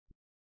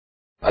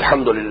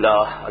الحمد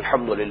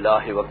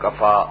لله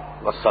وكفى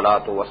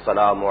والصلاة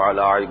والسلام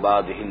على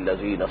عباده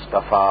الذين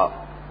اصطفى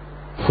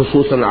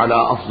خصوصا على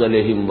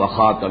أفضلهم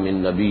وخاتم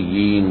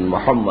النبيين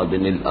محمد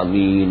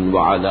الأمين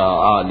وعلى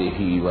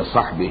آله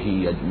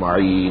وصحبه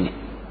أجمعين.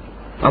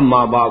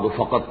 أما بعد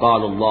فقد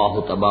قال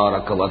الله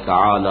تبارك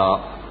وتعالى: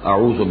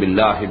 أعوذ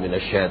بالله من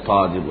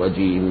الشيطان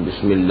الرجيم.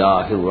 بسم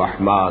الله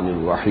الرحمن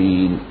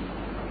الرحيم.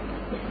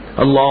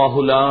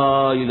 الله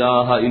لا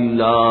إله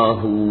إلا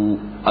هو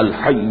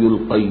الحي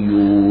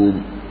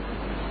القيوم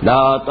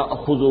لا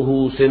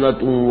تأخذه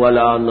سنة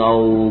ولا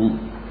نوم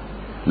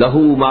له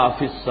ما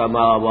في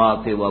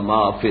السماوات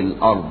وما في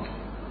الأرض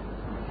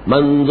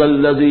من ذا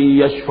الذي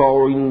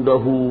يشفع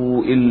عنده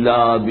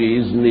إلا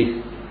بإذنه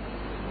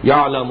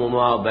يعلم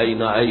ما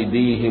بين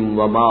أيديهم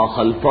وما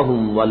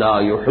خلفهم ولا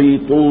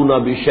يحيطون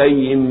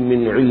بشيء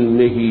من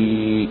علمه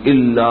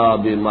إلا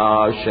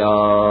بما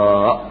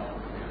شاء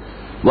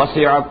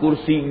وسع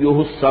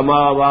كرسيه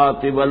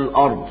السماوات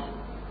والأرض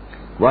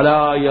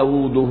ولا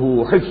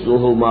يؤوده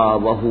حفظهما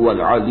وهو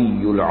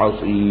العلي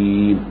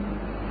العظيم.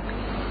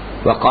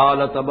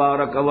 وقال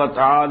تبارك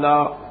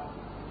وتعالى: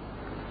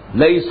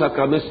 ليس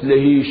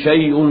كمثله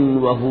شيء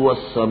وهو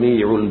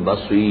السميع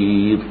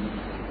البصير.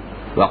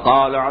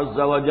 وقال عز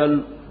وجل: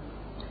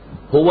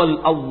 هو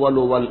الأول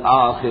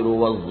والآخر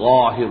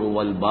والظاهر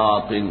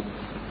والباطن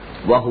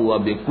وهو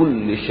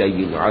بكل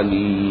شيء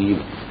عليم.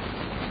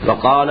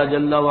 وقال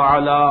جل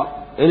وعلا: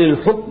 إن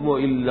الحكم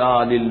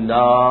إلا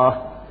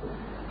لله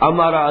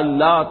أمر أن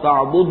لا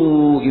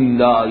تعبدوا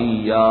إلا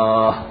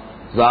إياه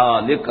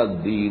ذلك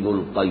الدين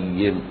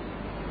القيم.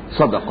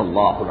 صدق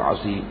الله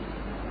العظيم.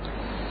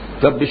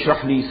 رب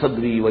اشرح لي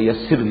صدري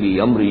ويسر لي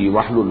أمري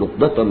واحلل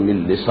عقدة من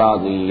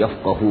لساني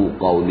يفقهوا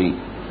قولي.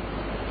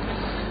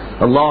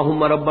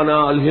 اللهم ربنا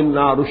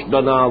ألهمنا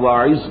رشدنا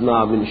وأعذنا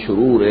من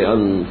شرور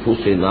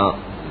أنفسنا.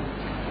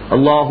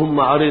 اللهم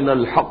أرنا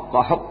الحق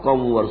حقا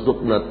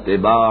وارزقنا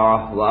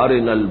اتباعه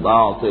وأرنا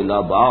الباطل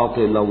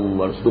باطلا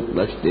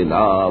وارزقنا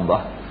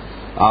اجتنابه.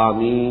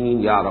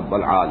 آمین یا رب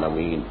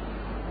العالمین.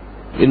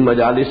 ان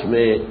مجالس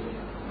میں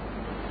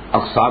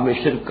اقسام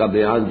شرک کا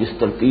بیان جس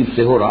ترتیب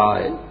سے ہو رہا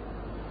ہے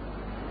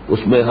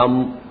اس میں ہم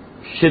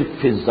شرک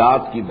فی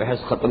الذات کی بحث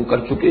ختم کر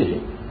چکے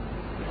ہیں.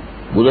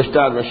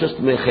 گزشتہ نشست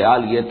میں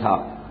خیال یہ تھا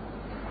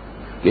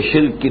کہ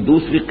شرک کی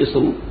دوسری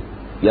قسم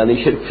یعنی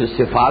شرک فی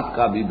الصفات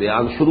کا بھی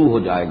بیان شروع ہو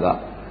جائے گا،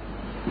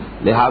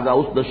 لہذا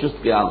اس نشست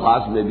کے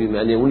آغاز میں بھی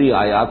میں نے انہی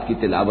آیات کی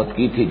تلاوت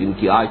کی تھی جن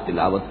کی آج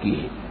تلاوت کی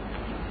ہے،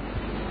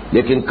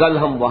 لیکن کل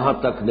ہم وہاں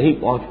تک نہیں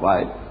پہنچ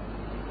پائے.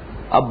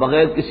 اب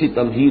بغیر کسی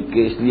تمہید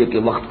کے، اس لیے کہ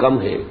وقت کم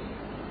ہے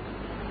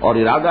اور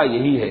ارادہ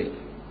یہی ہے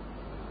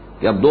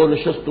کہ اب دو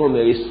نشستوں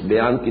میں اس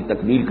بیان کی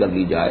تکمیل کر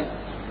لی جائے،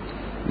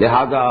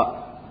 لہذا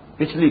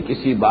پچھلی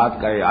کسی بات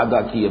کا اعادہ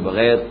کیے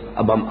بغیر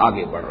اب ہم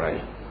آگے بڑھ رہے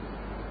ہیں.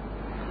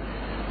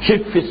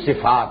 شرک فی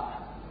الصفات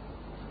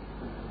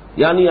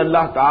یعنی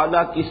اللہ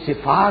تعالی کی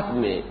صفات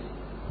میں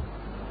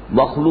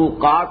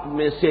مخلوقات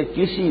میں سے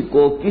کسی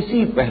کو کسی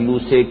پہلو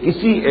سے،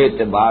 کسی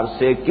اعتبار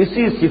سے،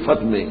 کسی صفت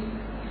میں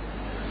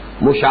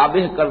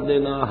مشابہ کر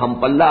دینا، ہم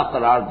پلہ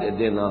قرار دے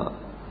دینا،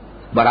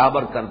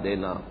 برابر کر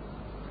دینا،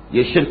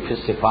 یہ شرک فی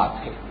الصفات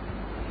ہے.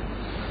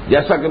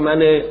 جیسا کہ میں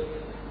نے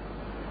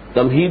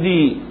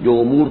تمہیدی جو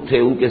امور تھے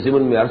ان کے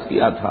ضمن میں عرض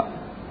کیا تھا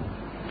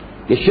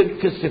کہ شرک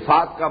فی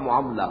الصفات کا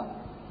معاملہ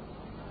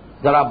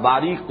ذرا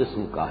باریک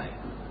قسم کا ہے،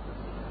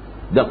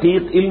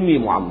 دقیق علمی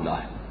معاملہ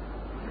ہے.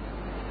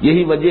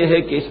 یہی وجہ ہے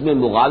کہ اس میں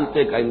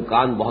مغالطے کا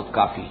امکان بہت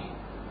کافی ہے.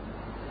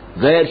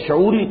 غیر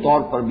شعوری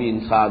طور پر بھی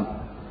انسان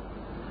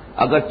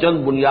اگر چند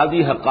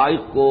بنیادی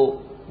حقائق کو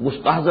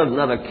مستحضر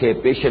نہ رکھے،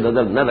 پیش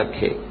نظر نہ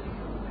رکھے،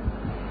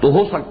 تو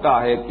ہو سکتا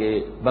ہے کہ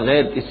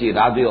بغیر کسی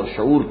ارادے اور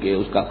شعور کے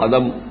اس کا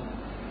قدم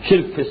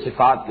شرک فی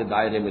الصفات کے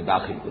دائرے میں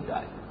داخل ہو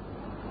جائے.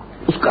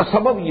 اس کا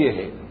سبب یہ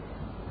ہے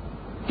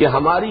کہ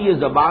ہماری یہ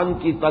زبان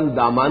کی تنگ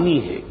دامانی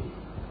ہے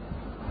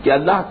کہ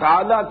اللہ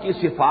تعالی کی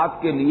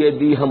صفات کے لیے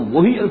بھی ہم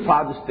وہی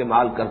الفاظ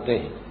استعمال کرتے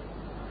ہیں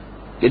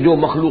کہ جو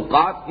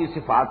مخلوقات کی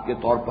صفات کے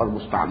طور پر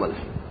مستعمل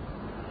ہیں.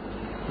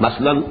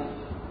 مثلا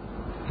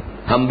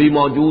ہم بھی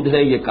موجود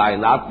ہیں، یہ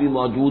کائنات بھی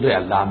موجود ہے،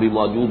 اللہ بھی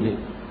موجود ہے.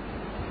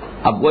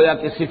 اب گویا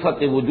کہ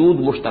صفت وجود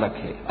مشترک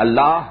ہے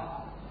اللہ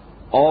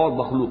اور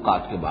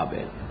مخلوقات کے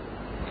مابین.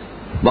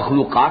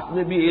 مخلوقات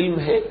میں بھی علم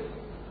ہے،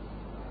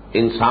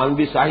 انسان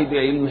بھی صاحب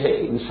علم ہے،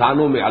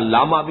 انسانوں میں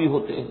علامہ بھی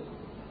ہوتے ہیں،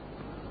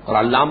 اور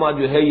علامہ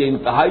جو ہے یہ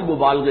انتہائی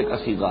مبالغے کا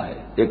صیغہ ہے.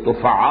 ایک تو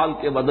فعال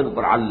کے بدن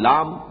پر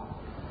علام،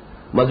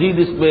 مزید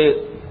اس میں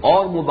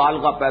اور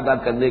مبالغہ پیدا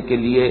کرنے کے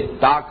لیے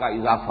تا کا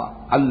اضافہ،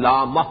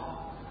 علامہ،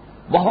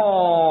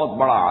 بہت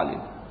بڑا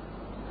عالم.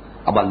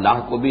 اب اللہ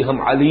کو بھی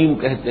ہم علیم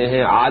کہتے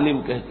ہیں،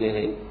 عالم کہتے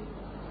ہیں،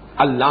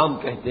 علام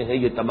کہتے ہیں،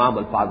 یہ تمام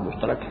الفاظ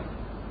مشترک ہیں.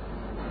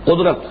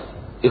 قدرت،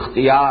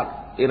 اختیار،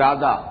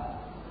 ارادہ،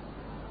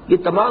 یہ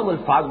تمام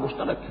الفاظ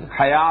مشترک ہیں.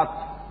 حیات،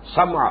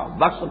 سمع،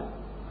 بصر،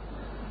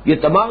 یہ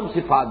تمام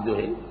صفات جو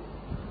ہیں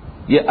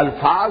یہ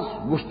الفاظ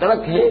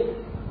مشترک ہیں،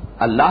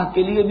 اللہ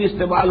کے لیے بھی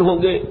استعمال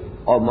ہوں گے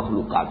اور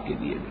مخلوقات کے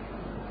لیے بھی.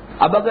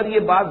 اب اگر یہ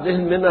بات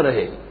ذہن میں نہ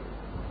رہے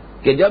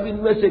کہ جب ان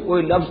میں سے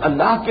کوئی لفظ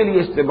اللہ کے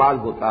لیے استعمال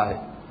ہوتا ہے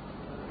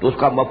تو اس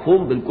کا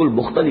مفہوم بالکل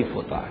مختلف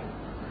ہوتا ہے۔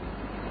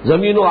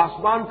 زمین و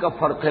آسمان کا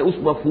فرق ہے اس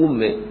مفہوم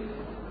میں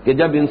کہ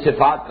جب ان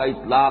صفات کا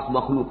اطلاق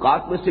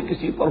مخلوقات میں سے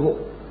کسی پر ہو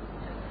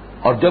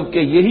اور جبکہ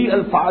یہی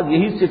الفاظ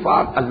یہی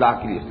صفات اللہ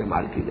کے لیے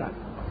استعمال کی جائے۔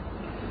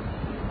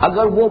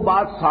 اگر وہ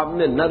بات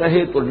سامنے نہ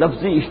رہے تو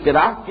لفظی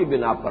اشتراک کی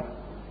بنا پر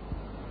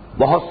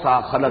بہت سا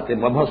خلط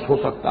مبحث ہو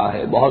سکتا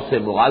ہے، بہت سے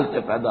مغالطے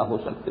پیدا ہو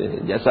سکتے ہیں۔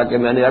 جیسا کہ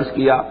میں نے عرض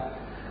کیا،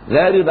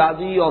 غیر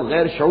ارادی اور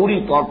غیر شعوری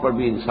طور پر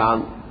بھی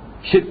انسان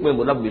شرک میں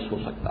ملوث ہو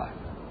سکتا ہے۔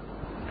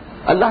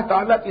 اللہ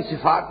تعالیٰ کی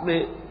صفات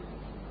میں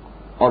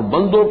اور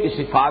بندوں کی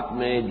صفات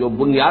میں جو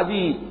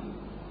بنیادی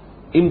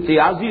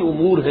امتیازی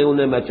امور ہیں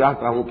انہیں میں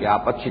چاہتا ہوں کہ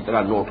آپ اچھی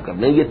طرح نوٹ کر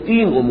لیں۔ یہ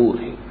 3 امور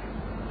ہیں۔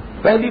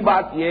 پہلی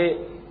بات یہ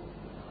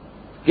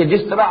کہ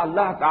جس طرح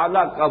اللہ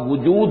تعالیٰ کا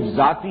وجود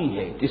ذاتی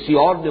ہے، کسی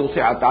اور نے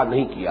اسے عطا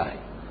نہیں کیا ہے،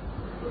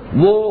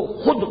 وہ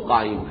خود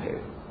قائم ہے،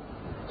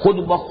 خود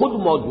بخود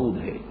موجود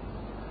ہے،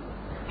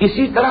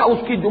 اسی طرح اس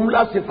کی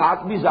جملہ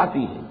صفات بھی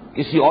ذاتی ہیں،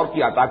 کسی اور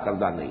کی عطا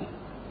کردہ نہیں ہے۔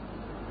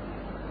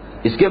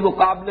 اس کے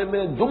مقابلے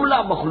میں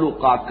جملہ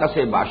مخلوقات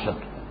کسے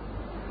باشد،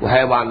 وہ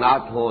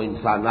حیوانات ہوں،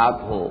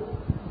 انسانات ہوں،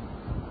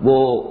 وہ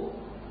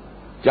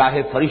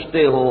چاہے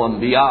فرشتے ہوں،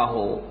 انبیاء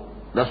ہوں،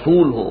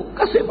 رسول ہوں،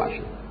 کسے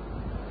باشد،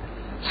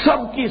 سب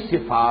کی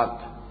صفات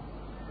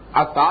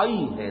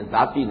عطائی ہیں،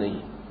 ذاتی نہیں۔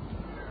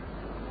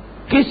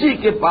 کسی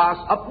کے پاس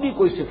اپنی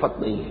کوئی صفت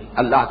نہیں ہے،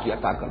 اللہ کی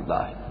عطا کردہ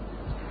ہے۔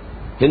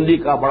 ہندی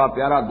کا بڑا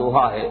پیارا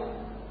دوہا ہے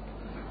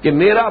کہ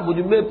میرا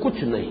مجھ میں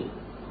کچھ نہیں،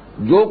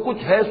 جو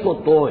کچھ ہے سو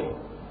تو ہے۔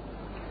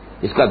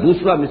 اس کا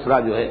دوسرا مصرع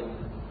جو ہے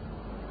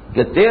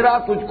کہ تیرا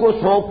تجھ کو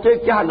سونپتے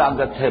کیا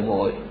لاگت ہے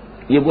موئے،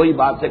 یہ وہی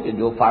بات ہے کہ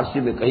جو فارسی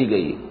میں کہی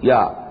گئی، یا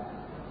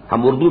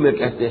ہم اردو میں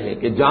کہتے ہیں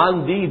کہ جان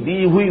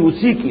دی ہوئی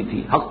اسی کی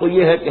تھی، حق تو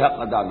یہ ہے کہ حق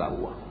ادا نہ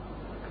ہوا۔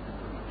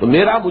 تو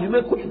میرا مجھ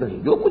میں کچھ نہیں،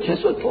 جو کچھ ہے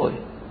سو تو ہے۔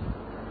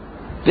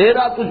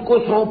 تیرا تجھ کو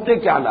سونپتے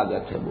کیا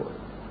لاگت ہے موئے،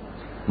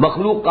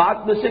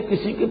 مخلوقات میں سے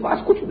کسی کے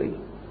پاس کچھ نہیں،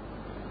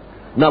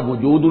 نہ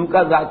وجود ان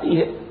کا ذاتی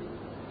ہے۔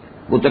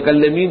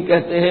 متکلمین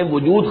کہتے ہیں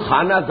وجود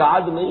خانہ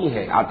زاد نہیں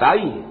ہے،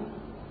 عطائی ہے،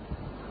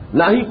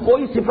 نہ ہی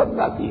کوئی صفت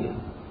ذاتی ہے،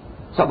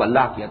 سب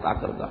اللہ کی عطا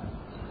کردہ۔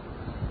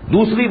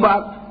 دوسری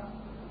بات،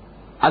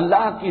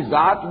 اللہ کی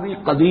ذات بھی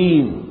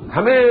قدیم،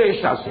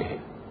 ہمیشہ سے ہے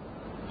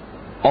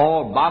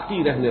اور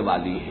باقی رہنے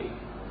والی ہے۔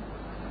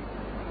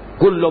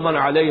 کل من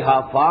علیہا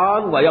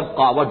فان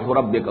ویبقى وجہ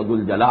ربک ذو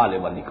الجلال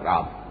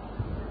والاکرام۔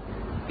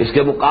 اس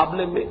کے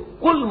مقابلے میں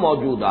کل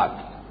موجودات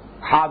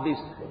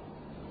حادث ہیں،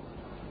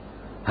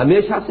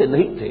 ہمیشہ سے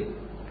نہیں تھے،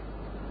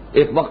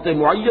 ایک وقت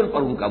معین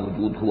پر ان کا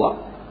وجود ہوا،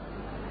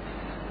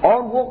 اور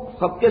وہ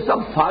سب کے سب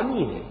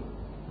فانی ہیں،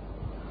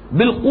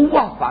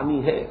 بالقوہ فانی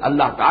ہے۔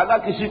 اللہ تعالیٰ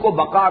کسی کو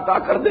بقا عطا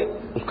کر دے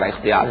اس کا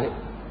اختیار ہے،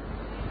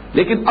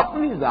 لیکن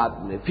اپنی ذات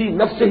میں فی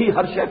نفس ہی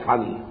ہر شے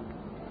فانی ہے۔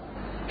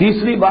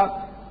 تیسری بات،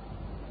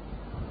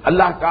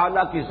 اللہ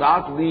تعالیٰ کی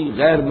ذات بھی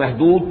غیر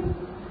محدود،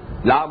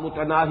 لا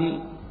متناہی،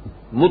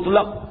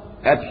 مطلق،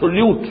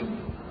 ایبسولیوٹ،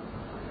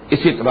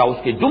 اسی طرح اس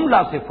کی جملہ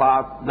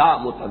صفات لا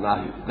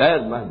متناہی، غیر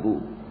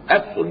محدود،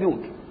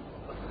 ایبسولیوٹ،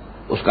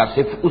 اس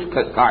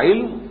کا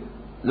علم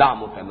لا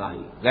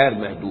متناہی، غیر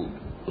محدود،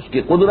 اس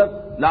کی قدرت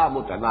لا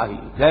متناہی،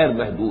 غیر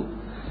محدود،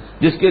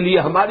 جس کے لیے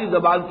ہماری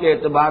زبان کے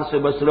اعتبار سے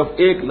بس صرف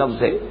ایک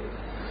لفظ ہے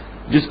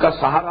جس کا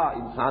سہارا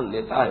انسان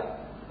لیتا ہے،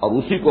 اور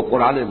اسی کو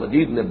قرآن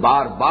مجید نے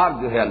بار بار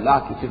جو ہے اللہ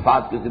کی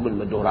صفات کے ضمن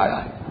میں دہرایا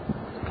ہے۔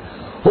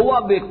 ہوا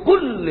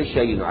بکل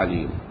شیء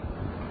علیم،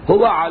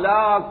 ہوا علی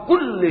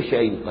کل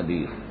شیء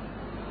قدیر۔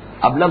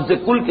 اب لفظ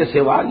کل کے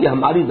سوا یہ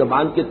ہماری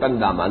زبان کے تنگ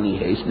دامانی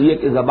ہے، اس لیے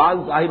کہ زبان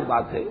ظاہر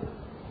بات ہے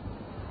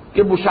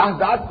کہ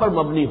مشاہدات پر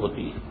مبنی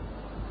ہوتی ہے،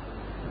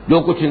 جو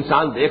کچھ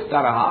انسان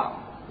دیکھتا رہا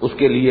اس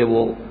کے لیے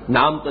وہ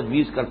نام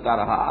تجویز کرتا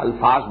رہا،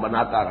 الفاظ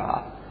بناتا رہا،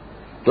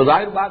 تو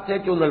ظاہر بات ہے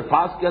کہ ان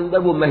الفاظ کے اندر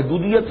وہ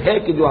محدودیت ہے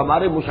کہ جو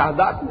ہمارے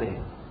مشاہدات میں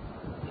ہے۔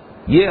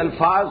 یہ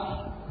الفاظ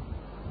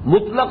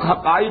مطلق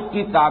حقائق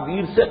کی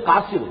تعبیر سے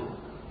قاصر ہیں،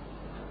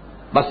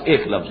 بس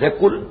ایک لفظ ہے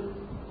کل،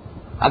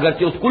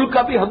 اگرچہ اس کل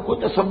کا بھی ہم کو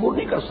تصور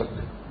نہیں کر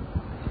سکتے،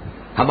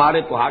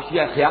 ہمارے تو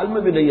حاشیہ خیال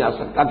میں بھی نہیں آ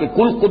سکتا کہ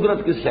کل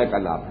قدرت کس شے کا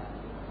نام ہے،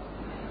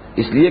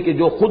 اس لیے کہ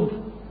جو خود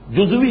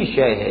جزوی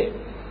شے ہے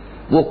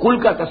وہ کل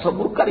کا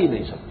تصور کر ہی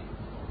نہیں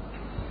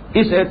سکتی۔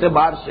 اس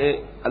اعتبار سے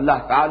اللہ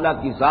تعالی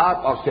کی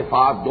ذات اور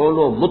صفات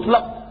دونوں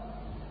مطلق،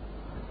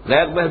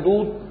 غیر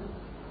محدود،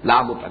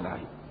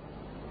 لامتناہی،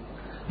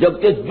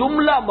 جبکہ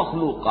جملہ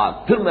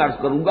مخلوقات، پھر میں عرض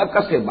کروں گا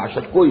کسے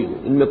باشد کوئی ہو،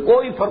 ان میں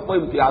کوئی فرق و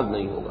امتیاز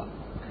نہیں ہوگا،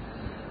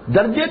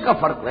 درجے کا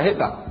فرق رہے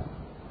گا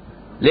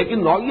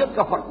لیکن نوعیت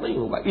کا فرق نہیں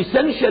ہوگا۔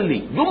 ایسنشلی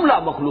جملہ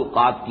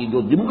مخلوقات کی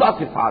جو جملہ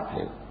صفات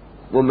ہیں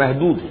وہ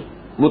محدود ہیں،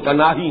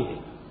 متناہی ہیں۔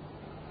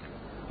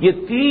 یہ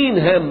 3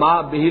 ہیں ما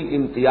بہل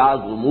امتیاز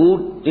امور،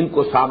 ان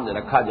کو سامنے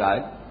رکھا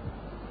جائے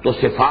تو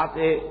صفات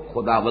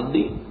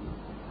خداوندی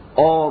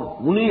اور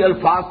انہی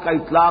الفاظ کا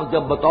اطلاق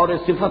جب بطور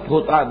صفت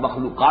ہوتا ہے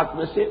مخلوقات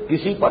میں سے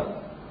کسی پر،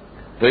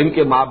 تو ان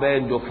کے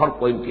مابین جو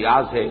فرق و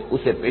امتیاز ہے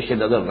اسے پیش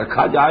نظر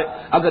رکھا جائے۔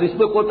 اگر اس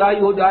میں کوتاہی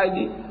ہو جائے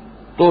گی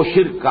تو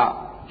شرک کا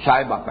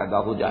شائبہ پیدا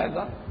ہو جائے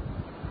گا،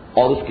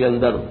 اور اس کے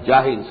اندر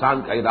چاہے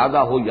انسان کا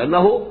ارادہ ہو یا نہ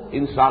ہو،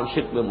 انسان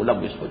شرک میں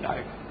ملوث ہو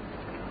جائے گا۔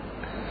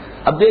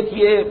 اب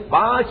دیکھیے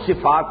 5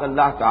 صفات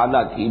اللہ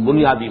تعالی کی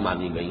بنیادی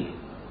مانی گئی ہیں۔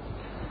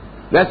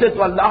 ویسے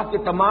تو اللہ کے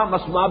تمام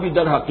اسماء بھی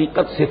در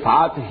حقیقت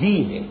صفات ہی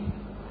ہیں۔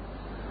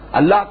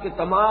 اللہ کے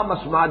تمام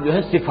اسماء جو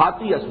ہیں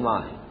صفاتی اسماء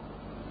ہیں۔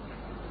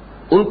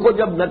 ان کو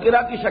جب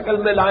نکرہ کی شکل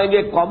میں لائیں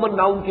گے، کامن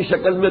ناؤن کی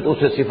شکل میں، تو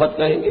اسے صفت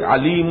کہیں گے۔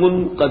 علیم،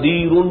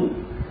 قدیر،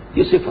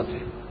 یہ صفت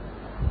ہے۔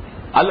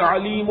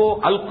 العلیم،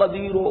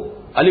 القدیر،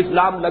 الف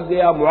لام لگ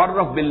گیا،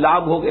 معرف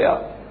باللام ہو گیا،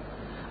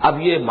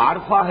 اب یہ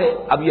معرفہ ہے،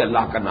 اب یہ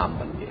اللہ کا نام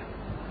بن گیا۔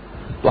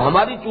 تو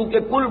ہماری چونکہ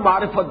کل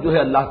معرفت جو ہے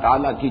اللہ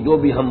تعالیٰ کی، جو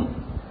بھی ہم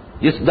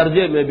جس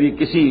درجے میں بھی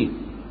کسی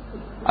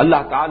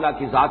اللہ تعالیٰ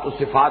کی ذات و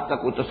صفات کا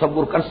کوئی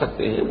تصور کر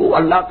سکتے ہیں، وہ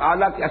اللہ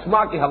تعالیٰ کے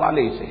اسماء کے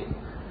حوالے سے ہے۔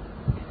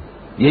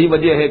 یہی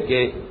وجہ ہے کہ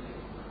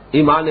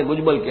ایمان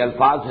مجمل کے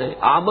الفاظ ہیں،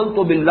 آمنت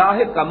باللہ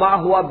کما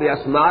ہوا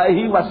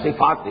باسمائہ و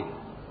صفاتہ،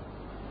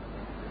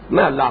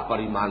 میں اللہ پر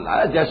ایمان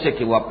لایا جیسے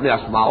کہ وہ اپنے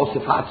اسماء و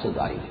صفات سے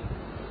ظاہر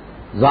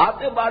ہے۔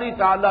 ذات باری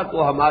تعالیٰ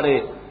تو ہمارے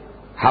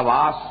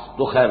حواس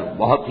تو خیر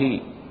بہت ہی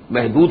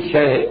محدود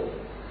شے ہے،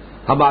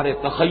 ہمارے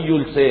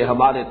تخیل سے،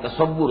 ہمارے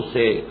تصور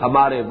سے،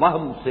 ہمارے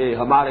وہم سے،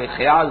 ہمارے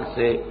خیال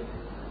سے،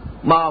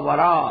 ما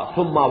ورا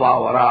ثم ما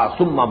ورا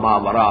ثم ما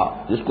ورا،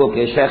 جس کو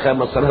کہ شیخ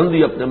احمد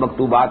سرہندی اپنے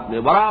مکتوبات میں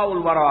وراء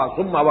الورا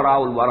ثم وراء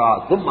الورا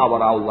ثم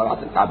وراء الورا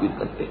سے تعبیر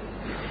کرتے ہیں،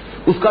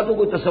 اس کا تو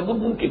کوئی تصور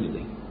ممکن ہی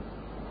نہیں۔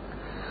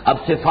 اب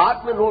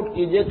صفات میں نوٹ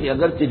کیجئے کہ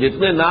اگرچہ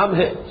جتنے نام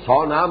ہیں، 100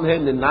 نام ہیں،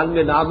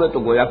 99 نام ہے، تو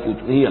گویا کہ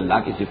اتنی ہی اللہ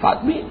کی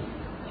صفات بھی ہیں،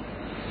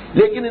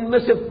 لیکن ان میں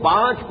سے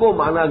 5 کو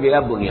مانا گیا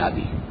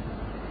بنیادی۔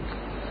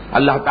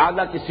 اللہ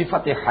تعالیٰ کی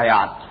صفت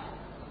حیات،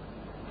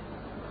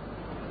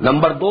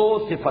 نمبر 2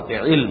 صفت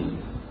علم،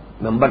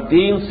 نمبر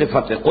 3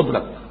 صفت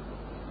قدرت،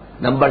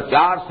 نمبر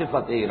 4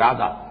 صفت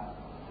ارادہ،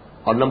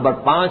 اور نمبر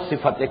 5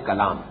 صفت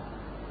کلام۔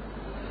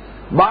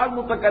 بعض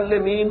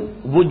متکلمین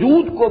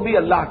وجود کو بھی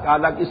اللہ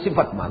تعالیٰ کی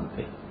صفت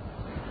مانتے ہیں،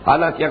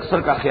 حالانکہ اکثر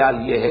کا خیال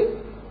یہ ہے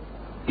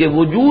کہ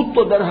وجود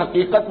تو در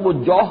حقیقت وہ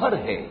جوہر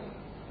ہے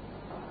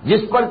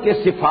جس پر کہ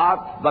صفات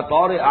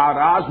بطور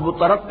اعراض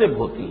مترتب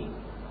ہوتی ہیں۔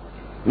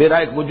 میرا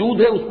ایک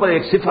وجود ہے، اس پر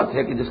ایک صفت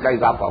ہے کہ جس کا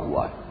اضافہ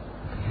ہوا ہے،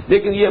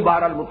 لیکن یہ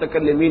بہرحال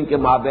متکلمین کے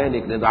مابین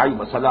ایک نزاعی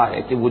مسئلہ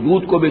ہے کہ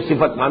وجود کو بھی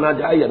صفت مانا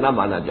جائے یا نہ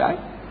مانا جائے،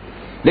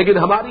 لیکن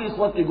ہماری اس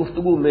وقت کی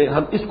گفتگو میں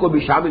ہم اس کو بھی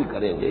شامل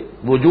کریں گے۔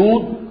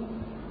 وجود،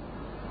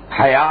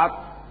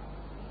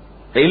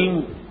 حیات، علم۔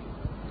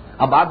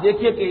 اب آپ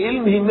دیکھیے کہ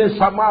علم ہی میں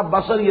سمع،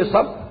 بصر، یہ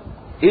سب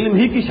علم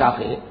ہی کی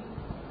شاخیں ہیں۔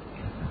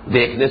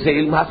 دیکھنے سے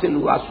علم حاصل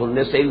ہوا،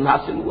 سننے سے علم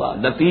حاصل ہوا،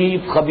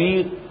 لطیف،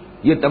 خبیر،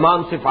 یہ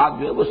تمام صفات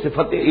جو ہے وہ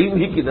صفت علم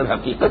ہی کی در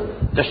حقیقت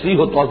تشریح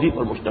و توضیح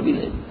پر مشتمل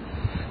ہے۔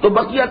 تو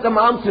بقیہ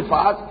تمام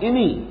صفات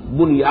انہی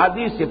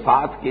بنیادی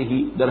صفات کے ہی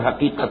در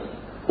حقیقت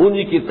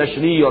انہی کی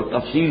تشریح اور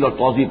تفصیل اور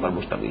توضیح پر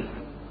مشتمل ہے۔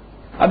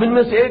 اب ان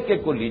میں سے ایک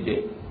ایک کو لیجئے۔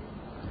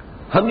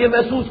 ہم یہ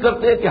محسوس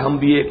کرتے ہیں کہ ہم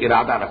بھی ایک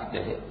ارادہ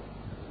رکھتے ہیں،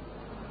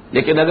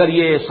 لیکن اگر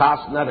یہ احساس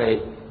نہ رہے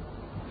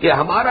کہ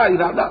ہمارا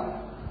ارادہ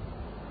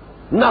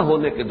نہ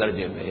ہونے کے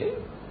درجے میں ہے،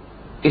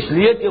 اس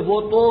لیے کہ وہ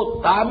تو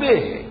تابع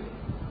ہے،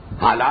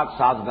 حالات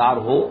سازگار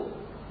ہو،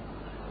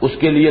 اس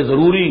کے لیے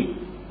ضروری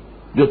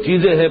جو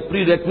چیزیں ہیں،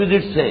 پری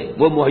ریکویزٹس ہیں،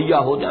 وہ مہیا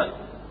ہو جائیں،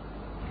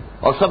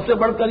 اور سب سے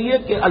بڑھ کر یہ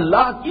کہ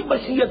اللہ کی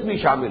مشیت بھی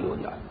شامل ہو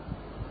جائے،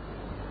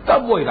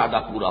 تب وہ ارادہ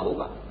پورا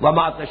ہوگا۔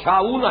 وما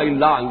تشاءون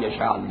الا ان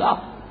یشاء اللہ،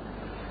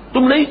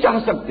 تم نہیں چاہ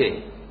سکتے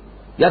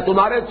یا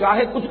تمہارے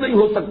چاہے کچھ نہیں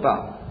ہو سکتا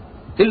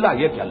الا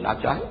یہ کہ اللہ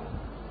چاہے،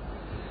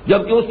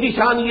 جبکہ اس کی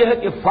شان یہ ہے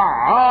کہ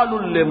فعال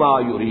لما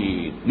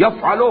یرید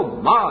یفعل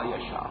ما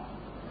یشاء۔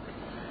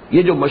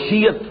 یہ جو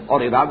مشیت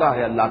اور ارادہ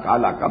ہے اللہ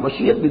تعالیٰ کا،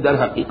 مشیت بھی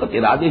در حقیقت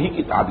ارادے ہی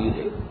کی تعبیر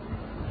ہے۔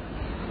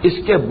 اس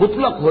کے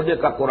مطلق ہونے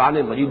کا قرآن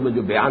مجید میں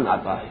جو بیان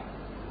آتا ہے،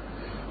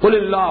 قل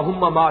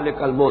اللہم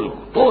مالک الملک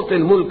تؤتی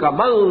الملک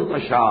من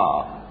تشاء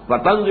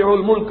وتنزع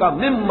الملک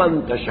ممن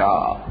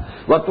تشاء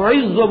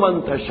وتعز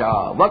من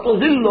تشاء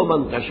وتذل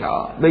من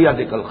تشاء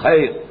بیدک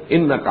الخیر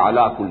انک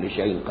علی کل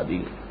شیء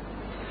قدیر۔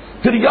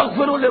 پھر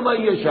یغفر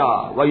لمن یشاء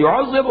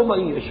ویعذب من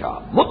یشاء،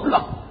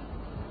 مطلق،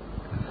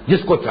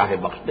 جس کو چاہے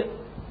بخش دے،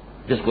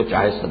 جس کو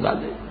چاہے سزا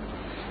دے۔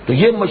 تو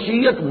یہ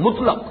مشیت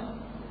مطلق،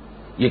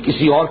 یہ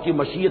کسی اور کی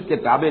مشیت کے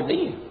تابع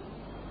نہیں ہے،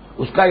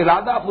 اس کا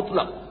ارادہ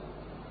مطلق،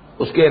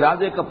 اس کے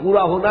ارادے کا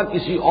پورا ہونا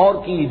کسی اور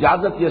کی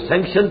اجازت یا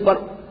سینکشن پر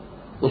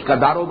اس کا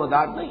دار و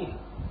مدار نہیں ہے۔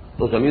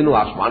 تو زمین و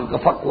آسمان کا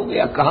فرق ہو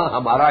گیا، کہاں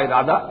ہمارا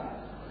ارادہ۔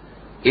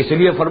 اس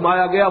لیے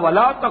فرمایا گیا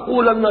وَلَا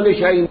تَقُولَنَّ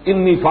لِشَيْءٍ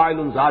إِنِّي فَاعِلٌ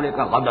ذَلِكَ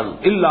غَدًا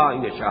إِلَّا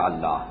إِن يَشَاءَ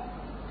اللَّهُ،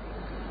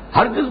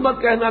 ہرگز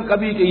مت کہنا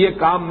کبھی کہ یہ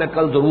کام میں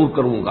کل ضرور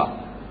کروں گا،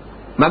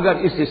 مگر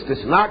اس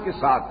استثناء کے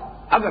ساتھ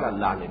اگر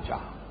اللہ نے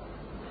چاہا۔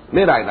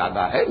 میرا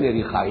ارادہ ہے،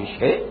 میری خواہش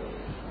ہے،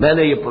 میں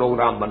نے یہ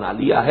پروگرام بنا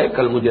لیا ہے،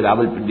 کل مجھے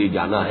راولپنڈی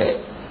جانا ہے،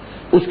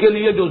 اس کے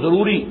لیے جو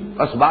ضروری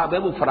اسباب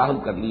ہیں وہ فراہم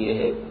کر لیے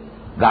ہیں،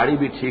 گاڑی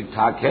بھی ٹھیک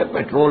ٹھاک ہے،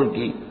 پیٹرول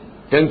کی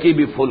ٹنکی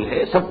بھی فل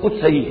ہے، سب کچھ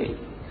صحیح ہے۔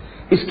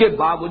 اس کے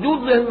باوجود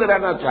ذہن میں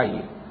رہنا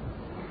چاہیے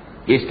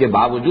اس کے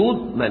باوجود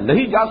میں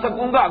نہیں جا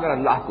سکوں گا اگر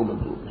اللہ کو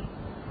منظور نہیں.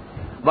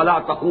 وَلَا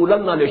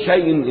تَقُولَنَّ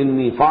لِشَيْءٍ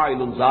إِنِّي فَاعِلٌ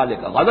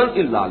ذَلِكَ غَدًا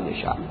إِلَّا أَن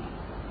يَشَاءَ اللَّهُ.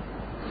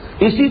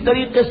 اسی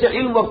طریقے سے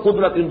علم اور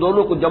قدرت ان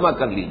دونوں کو جمع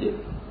کر لیجئے،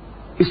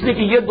 اس لیے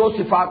کہ یہ دو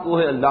صفات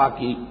وہ ہیں اللہ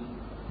کی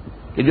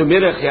کہ جو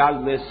میرے خیال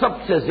میں سب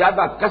سے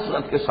زیادہ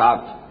کثرت کے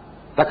ساتھ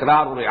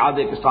تکرار اور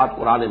اعادے کے ساتھ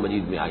قرآن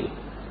مجید میں آئی،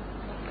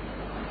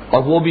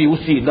 اور وہ بھی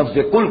اسی لفظ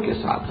کل کے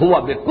ساتھ، ہوا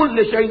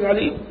بکل شیء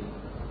علیم،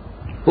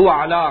 ہوا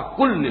علی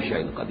کل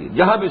شیء قدیر.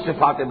 جہاں بھی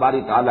صفات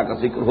باری تعالیٰ کا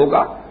ذکر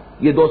ہوگا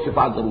یہ دو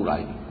صفات ضرور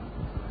آئیں گی.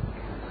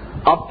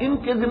 اب ان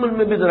کے ضمن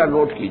میں بھی ذرا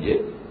نوٹ کیجئے،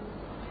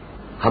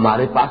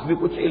 ہمارے پاس بھی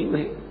کچھ علم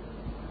ہے.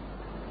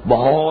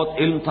 بہت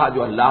علم تھا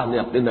جو اللہ نے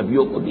اپنے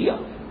نبیوں کو دیا،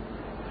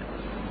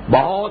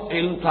 بہت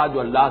علم تھا جو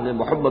اللہ نے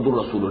محمد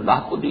الرسول اللہ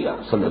کو دیا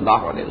صلی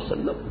اللہ علیہ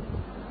وسلم.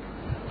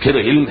 پھر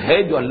علم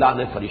ہے جو اللہ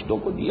نے فرشتوں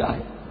کو دیا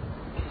ہے.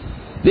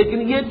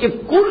 لیکن یہ کہ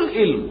کل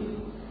علم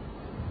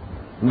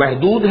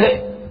محدود ہے،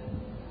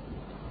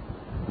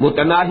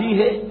 متناہی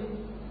ہے،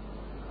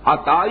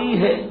 عطائی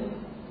ہے،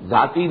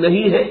 ذاتی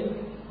نہیں ہے،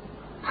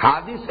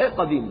 حادث ہے،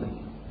 قدیم نہیں.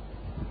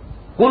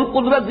 کل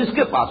قدرت جس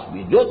کے پاس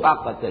بھی جو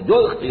طاقت ہے، جو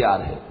اختیار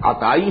ہے،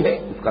 عطائی ہے،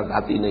 اس کا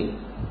ذاتی نہیں.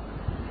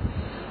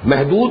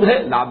 محدود ہے،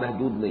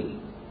 لامحدود نہیں،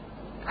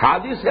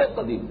 حادث ہے،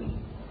 قدیم نہیں.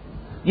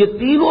 یہ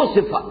تینوں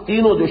صفات،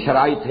 تینوں جو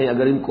شرائط ہیں،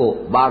 اگر ان کو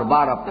بار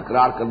بار اب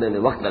تکرار کرنے میں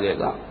وقت لگے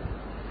گا.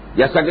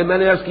 جیسا کہ میں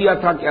نے عرض کیا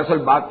تھا کہ اصل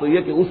بات تو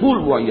یہ کہ اصول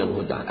معین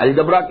ہو جائیں،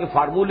 الجبرا کے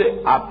فارمولے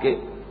آپ کے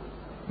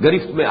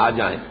گرفت میں آ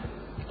جائیں،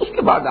 اس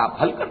کے بعد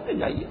آپ حل کرتے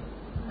جائیے،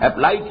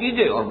 اپلائی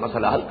کیجئے اور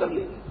مسئلہ حل کر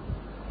لیجیے.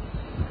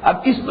 اب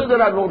اس میں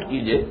ذرا نوٹ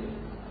کیجئے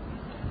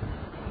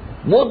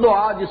وہ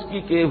دعا جس کی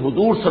کہ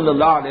حضور صلی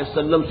اللہ علیہ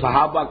وسلم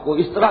صحابہ کو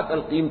اس طرح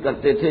تلقین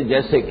کرتے تھے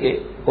جیسے کہ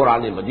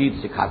قرآن مجید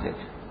سکھاتے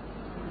تھے،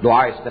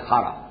 دعا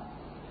استخارہ.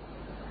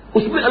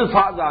 اس میں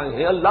الفاظ آئے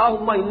ہیں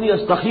اللہم انی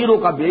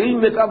استخیرک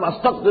بعلمک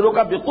واستقدرک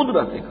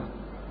بقدرتک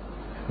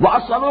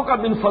واسألک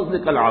من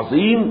فضلک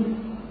العظیم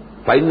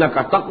فإنک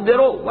تقدر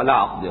ولا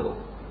اقدر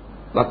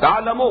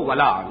وتعلم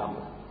ولا اعلم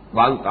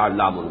وانت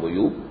علام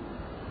الغیوب.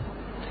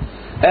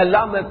 اے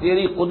اللہ میں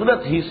تیری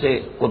قدرت ہی سے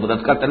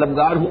قدرت کا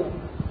طلبگار ہوں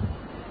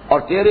اور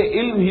تیرے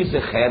علم ہی سے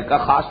خیر کا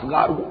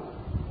خواستگار ہوں،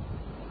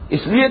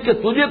 اس لیے کہ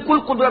تجھے کل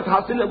قدرت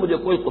حاصل ہے، مجھے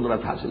کوئی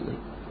قدرت حاصل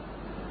نہیں.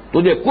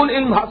 تجھے کل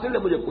علم حاصل ہے،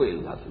 مجھے کوئی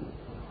علم حاصل نہیں.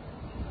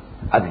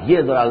 اب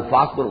یہ ذرا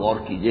الفاظ پر غور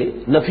کیجئے،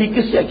 نفی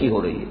کس سے کی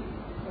ہو رہی ہے؟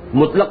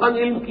 مطلقاً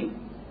علم کی.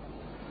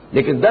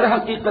 لیکن در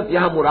حقیقت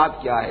یہاں مراد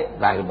کیا ہے؟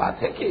 ظاہر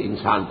بات ہے کہ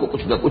انسان کو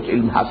کچھ نہ کچھ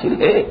علم حاصل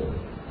ہے.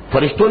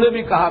 فرشتوں نے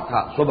بھی کہا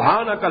تھا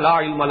سبحانک لا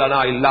علم لنا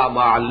الا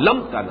ما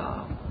علمتنا،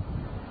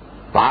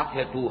 پاک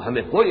ہے تو،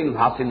 ہمیں کوئی علم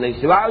حاصل نہیں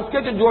سوائے اس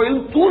کے کہ جو علم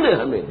تو نے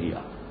ہمیں دیا.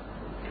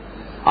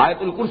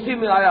 آیت الکرسی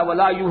میں آیا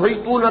ولا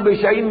یحیطون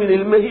بشیء من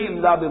علمہ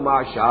الا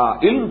بما شاء.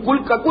 علم کل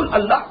کا کل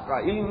اللہ کا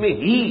علم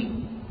ہی،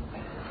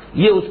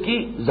 یہ اس کی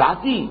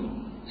ذاتی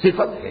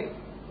صفت ہے.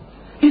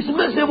 اس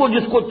میں سے وہ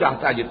جس کو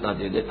چاہتا ہے جتنا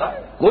دے دیتا ہے،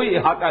 کوئی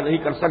احاطہ نہیں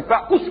کر سکتا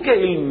اس کے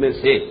علم میں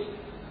سے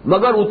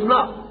مگر اتنا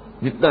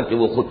جتنا کہ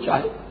وہ خود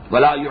چاہے.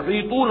 ولا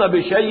یحیطون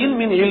بشیء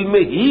من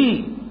علمہ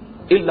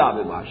الا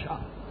بما شاء.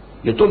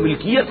 یہ تو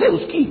ملکیت ہے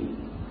اس کی،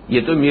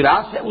 یہ تو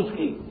میراث ہے اس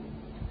کی،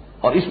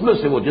 اور اس میں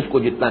سے وہ جس کو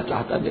جتنا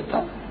چاہتا دیتا.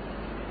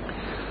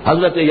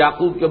 حضرت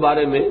یعقوب کے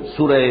بارے میں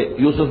سورہ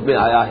یوسف میں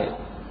آیا ہے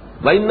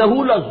وَإِنَّهُ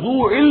لَذُو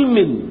عِلْمٍ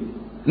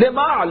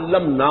لِمَا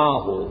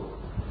عَلَّمْنَاهُ.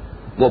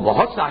 وہ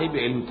بہت صاحب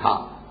علم تھا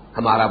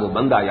ہمارا وہ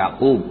بندہ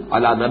یعقوب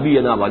علی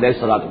نبینا علیہ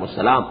الصلوۃ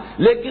والسلام،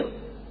 لیکن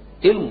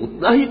علم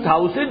اتنا ہی تھا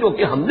اسے جو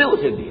کہ ہم نے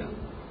اسے دیا.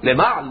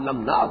 لما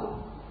علمناہ،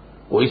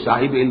 کوئی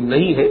صاحب علم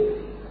نہیں ہے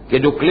کہ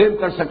جو کلیم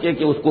کر سکے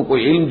کہ اس کو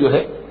کوئی علم جو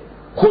ہے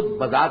خود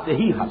بذات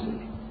ہی حاصل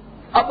ہے.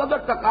 اب اگر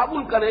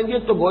تقابل کریں گے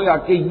تو گویا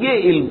کہ یہ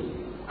علم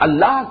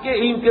اللہ کے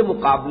علم کے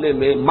مقابلے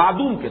میں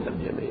معدوم کے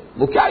درجے میں.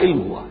 وہ کیا علم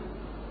ہوا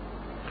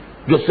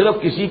جو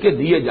صرف کسی کے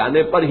دیے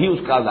جانے پر ہی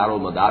اس کا دار و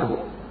مدار ہو،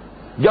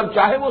 جب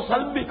چاہے وہ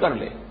سلب بھی کر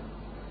لے.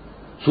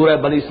 سورہ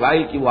بنی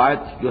اسرائیل کی وہ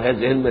آیت جو ہے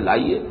ذہن میں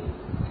لائیے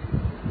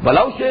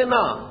وَلَوْ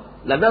شِئْنَا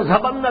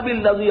لَنَذْهَبَنَّ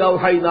بِالَّذِي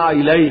أَوْحَيْنَا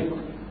إِلَيْكَ.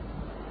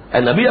 اے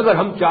نبی اگر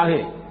ہم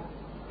چاہیں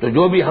تو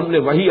جو بھی ہم نے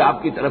وحی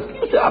آپ کی طرف کی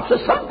اسے آپ سے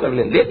سلب کر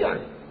لیں، لے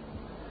جائیں.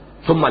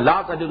 ثم لا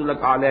تجد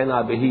لك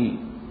علينا به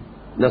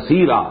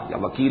نصيرا یا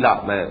وکیلا،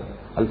 میں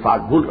الفاظ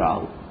بھول رہا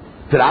ہوں.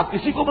 پھر آپ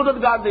کسی کو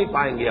مددگار نہیں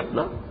پائیں گے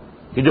اپنا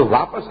کہ جو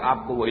واپس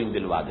آپ کو وہ علم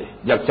دلوا دے.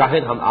 جب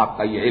چاہیں ہم آپ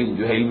کا یہ علم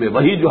جو ہے علم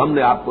وحی جو ہم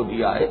نے آپ کو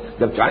دیا ہے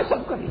جب چاہیں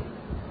سب کر لیں.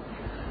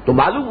 تو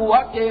معلوم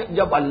ہوا کہ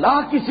جب اللہ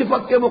کی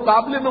صفت کے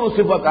مقابلے میں وہ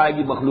صفت آئے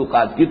گی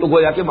مخلوقات کی تو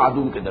گویا کہ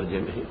معدوم کے درجے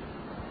میں ہے.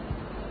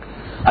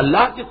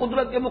 اللہ کی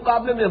قدرت کے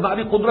مقابلے میں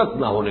ہماری قدرت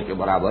نہ ہونے کے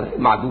برابر ہے،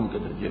 معدوم کے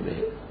درجے میں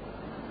ہے.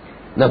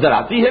 نظر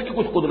آتی ہے کہ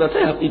کچھ قدرت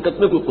ہے، حقیقت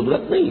میں کوئی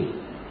قدرت نہیں ہے.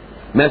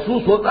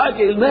 محسوس ہوتا ہے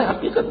کہ علم ہے،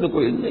 حقیقت میں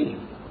کوئی علم نہیں ہے.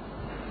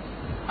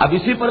 اب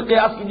اسی پر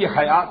قیاس کیجیے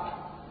حیات،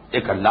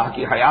 ایک اللہ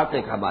کی حیات،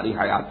 ایک ہماری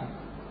حیات ہے.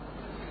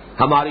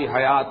 ہماری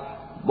حیات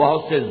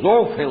بہت سے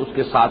ذوف ہیں اس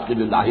کے ساتھ کے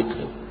جو لاحق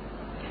ہیں.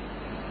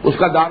 اس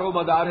کا دار و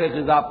مدار ہے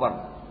غذا پر،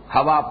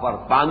 ہوا پر،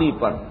 پانی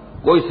پر.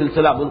 کوئی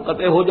سلسلہ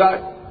منقطع ہو جائے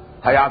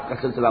حیات کا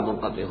سلسلہ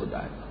منقطع ہو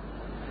جائے.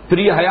 پھر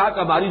یہ حیات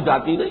ہماری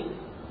ذاتی نہیں،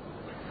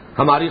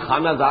 ہماری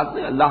خانہ ذات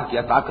نے اللہ کی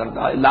عطا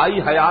کردہ ہے.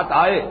 لائی حیات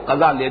آئے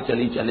قضا لے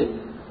چلی چلے،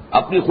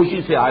 اپنی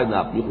خوشی سے آئے نہ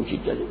اپنی خوشی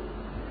چلے.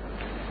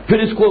 پھر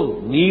اس کو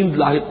نیند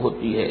لاحق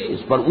ہوتی ہے،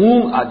 اس پر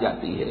اونگ آ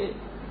جاتی ہے،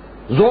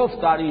 ذوف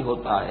طاری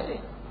ہوتا ہے.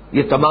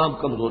 یہ تمام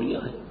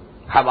کمزوریاں ہیں،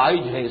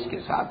 حوائج ہیں اس کے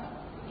ساتھ.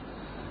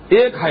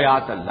 ایک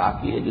حیات اللہ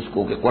کی ہے جس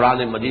کو کہ قرآن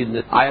مجید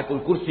نے آیت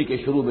الکرسی کے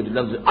شروع میں جو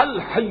لفظ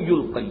الحی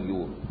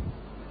القیوم،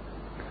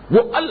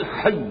 وہ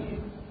الحی ہے،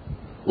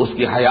 اس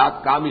کی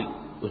حیات کامل،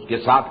 اس کے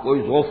ساتھ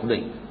کوئی ذوف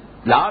نہیں.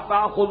 لا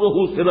تاخذہ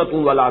سنۃ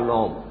ولا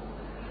نوم،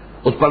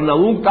 اس پر نہ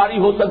اونگ طاری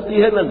ہو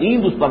سکتی ہے نہ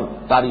نیند اس پر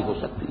طاری ہو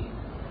سکتی ہے،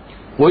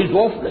 کوئی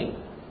ذوف نہیں.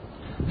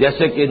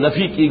 جیسے کہ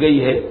نفی کی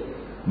گئی ہے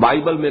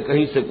بائبل میں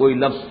کہیں سے کوئی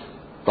لفظ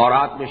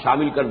تورات میں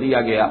شامل کر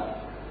دیا گیا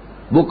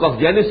بک آف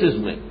جینیسس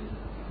میں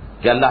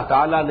کہ اللہ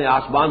تعالیٰ نے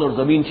آسمان اور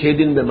زمین 6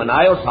 دن میں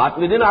بنائے اور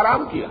 7ویں دن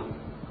آرام کیا،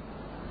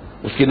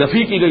 اس کی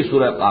نفی کی گئی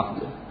سورہ قاف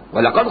میں.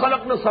 وَلَقَدْ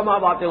خَلَقْنَا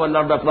السَّمَاوَاتِ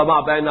وَالْأَرْضَ وَمَا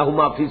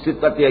بَيْنَهُمَا فِي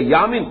سِتَّةِ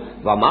أَيَّامٍ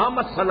وَمَا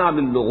مَسَّنَا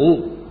مِن لُغُوبٍ.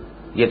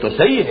 یہ تو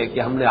صحیح ہے کہ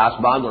ہم نے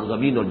آسمان اور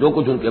زمین اور جو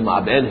کچھ ان کے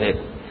مابین ہے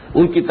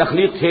ان کی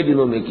تخلیق 6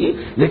 دنوں میں کی،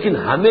 لیکن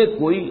ہمیں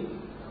کوئی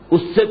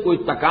اس سے کوئی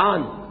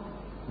تکان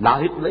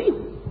لاحق نہیں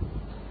ہو.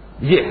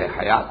 یہ ہے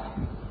حیات.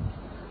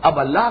 اب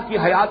اللہ کی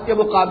حیات کے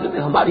مقابلے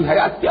میں ہماری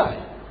حیات کیا ہے؟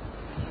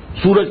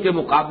 سورج کے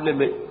مقابلے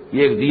میں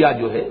یہ ایک دیا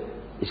جو ہے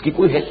اس کی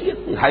کوئی حیثیت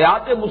نہیں.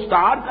 حیات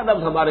مستعار کا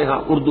لفظ ہمارے ہاں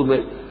اردو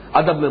میں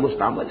ادب میں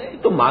مستعمل ہے.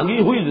 تو مانگی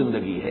ہوئی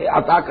زندگی ہے،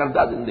 عطا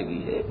کردہ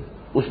زندگی ہے،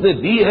 اس نے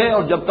دی ہے،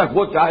 اور جب تک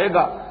وہ چاہے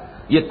گا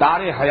یہ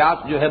تار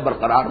حیات جو ہے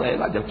برقرار رہے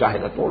گا، جب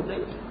چاہے گا توڑ دے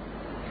گا.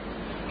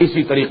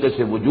 اسی طریقے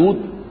سے وجود،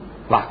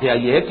 واقعہ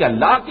یہ ہے کہ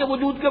اللہ کے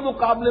وجود کے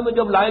مقابلے میں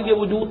جب لائیں گے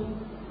وجود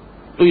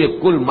تو یہ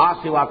کل ما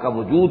سوا کا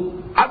وجود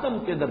عدم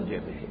کے درجے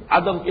میں ہے،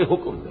 عدم کے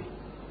حکم میں.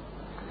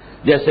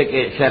 جیسے کہ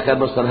شیخ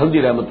احمد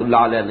سرہندی رحمۃ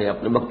اللہ علیہ نے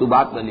اپنے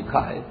مکتوبات میں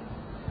لکھا ہے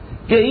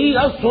کہ ای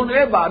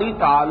سنے باری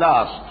تعالی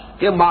است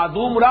کہ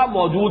معدوم را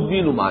موجود بھی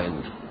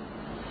نمائند.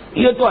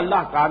 یہ تو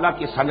اللہ تعالیٰ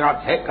کی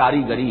صنعت ہے،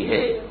 کاریگری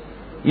ہے،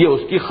 یہ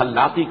اس کی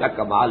خلاقی کا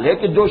کمال ہے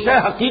کہ جو شے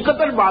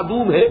حقیقتاً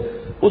معدوم ہے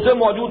اسے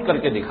موجود کر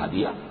کے دکھا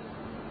دیا،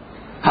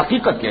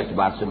 حقیقت کے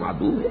اعتبار سے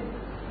معدوم ہے.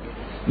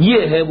 یہ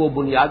ہے وہ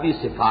بنیادی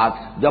صفات.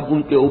 جب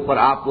ان کے اوپر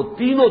آپ وہ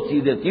تینوں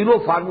چیزیں، تینوں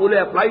فارمولے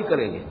اپلائی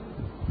کریں گے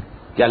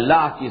کہ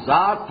اللہ کی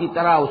ذات کی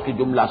طرح اس کی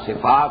جملہ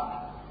صفات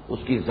اس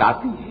کی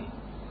ذاتی ہے،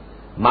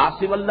 ما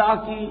سوی اللہ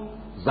کی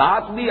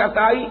ذات بھی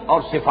عطائی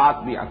اور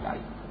صفات بھی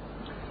عطائی.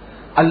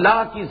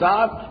 اللہ کی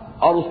ذات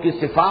اور اس کی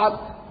صفات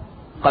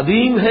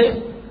قدیم ہے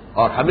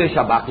اور ہمیشہ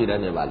باقی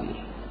رہنے والی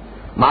ہے.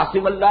 ما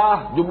سوی اللہ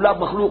جملہ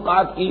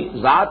مخلوقات کی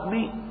ذات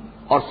بھی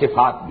اور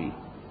صفات بھی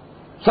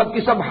سب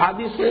کی سب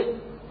حادث ہے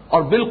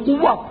اور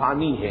بالقوہ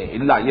فانی ہے،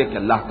 الا یہ کہ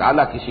اللہ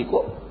تعالیٰ کسی کو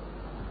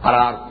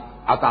قرار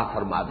عطا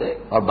فرما دے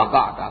اور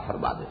بقا عطا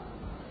فرما دے.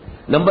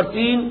 نمبر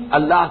 3،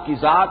 اللہ کی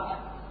ذات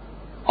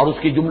اور اس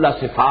کی جملہ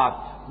صفات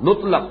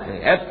مطلق ہے،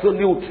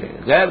 ایبسولوٹ ہے،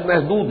 غیر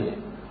محدود ہے،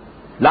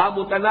 لا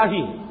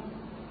متناہی ہے،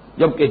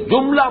 جبکہ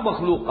جملہ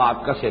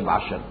مخلوقات کا سے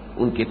باشد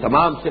ان کی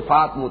تمام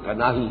صفات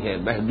متناہی ہے،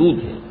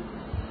 محدود ہے.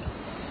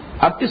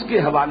 اب اس کے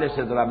حوالے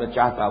سے ذرا میں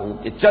چاہتا ہوں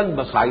کہ چند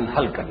مسائل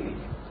حل کر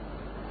لیجیے.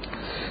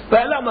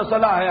 پہلا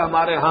مسئلہ ہے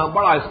ہمارے ہاں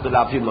بڑا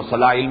اختلافی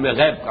مسئلہ، علم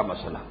غیب کا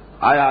مسئلہ.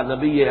 آیا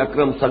نبی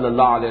اکرم صلی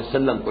اللہ علیہ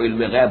وسلم کو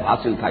علم غیب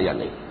حاصل تھا یا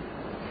نہیں؟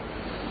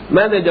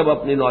 میں نے جب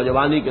اپنی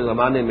نوجوانی کے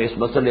زمانے میں اس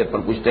مسئلے پر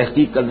کچھ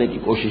تحقیق کرنے کی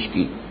کوشش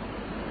کی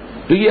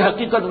تو یہ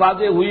حقیقت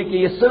واضح ہوئی کہ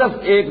یہ صرف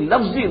ایک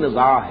لفظی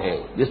نزاع ہے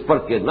جس پر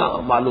کہ نہ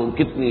معلوم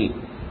کتنی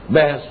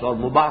بحث اور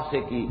مباحثے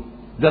کی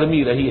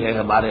گرمی رہی ہے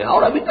ہمارے ہاں،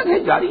 اور ابھی تک ہے،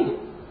 جاری ہے،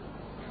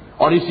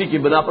 اور اسی کی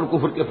بنا پر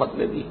کفر کے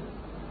فتوے بھی.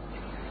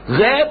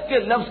 غیب کے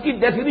لفظ کی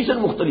ڈیفینیشن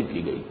مختلف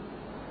کی گئی.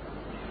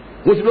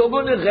 کچھ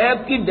لوگوں نے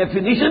غیب کی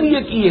ڈیفینیشن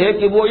یہ کی ہے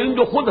کہ وہ علم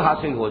جو خود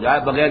حاصل ہو جائے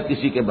بغیر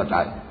کسی کے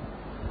بتائے.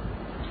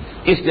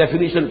 اس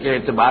ڈیفینیشن کے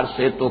اعتبار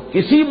سے تو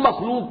کسی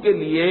مخلوق کے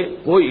لیے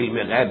کوئی علم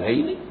غیب ہے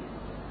ہی نہیں،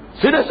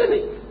 سرے سے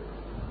نہیں،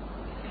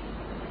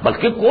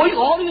 بلکہ کوئی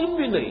اور علم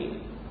بھی نہیں.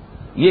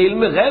 یہ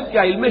علم غیب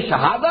کیا، علم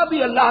شہادہ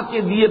بھی اللہ کے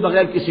لیے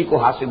بغیر کسی کو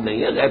حاصل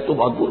نہیں ہے. غیب تو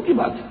بہت دور کی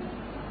بات ہے.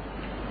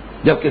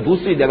 جبکہ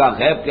دوسری جگہ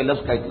غیب کے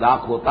لفظ کا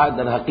اطلاق ہوتا ہے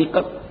در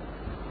حقیقت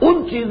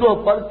ان چیزوں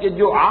پر کہ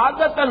جو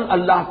عادتاً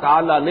اللہ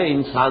تعالی نے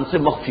انسان سے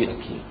مخفی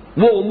رکھی،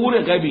 وہ امور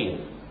غیبی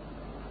ہیں.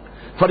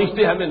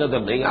 فرشتے ہمیں نظر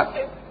نہیں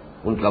آتے،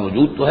 ان کا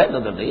وجود تو ہے،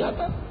 نظر نہیں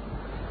آتا.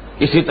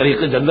 اسی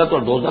طریقے جنت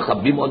اور دوزخ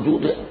اب بھی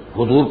موجود ہے،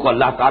 حضور کو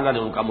اللہ تعالیٰ نے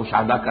ان کا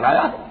مشاہدہ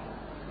کرایا ہے،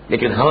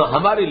 لیکن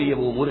ہمارے لیے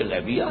وہ امور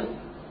غیبیہ ہیں.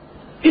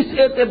 اس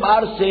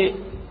اعتبار سے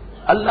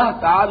اللہ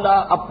تعالیٰ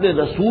اپنے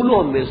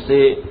رسولوں میں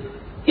سے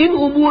ان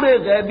امور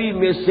غیبی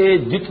میں سے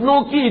جتنوں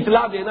کی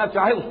اطلاع دینا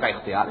چاہے اس کا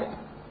اختیار ہے،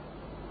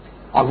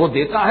 اور وہ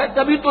دیتا ہے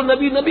تبھی تو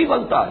نبی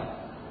بنتا ہے.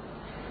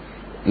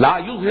 لا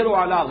یظہر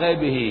علی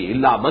غیبہ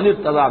الا من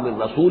ارتضی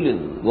من رسول،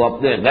 وہ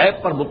اپنے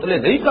غیب پر مطلع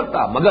نہیں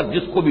کرتا مگر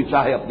جس کو بھی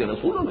چاہے اپنے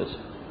رسولوں میں سے.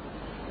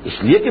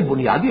 اس لیے کہ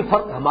بنیادی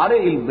فرق ہمارے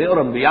علم میں اور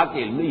انبیاء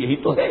کے علم میں یہی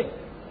تو ہے،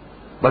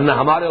 ورنہ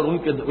ہمارے اور ان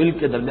کے علم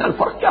کے درمیان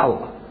فرق کیا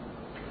ہوگا؟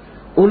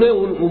 انہیں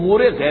ان امور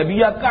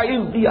غیبیہ کا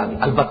علم دیا.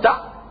 البتہ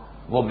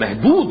وہ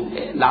محدود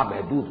ہے،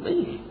 لامحدود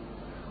نہیں ہے،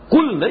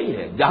 کل نہیں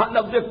ہے۔ جہاں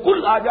لفظ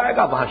کل آ جائے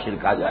گا وہاں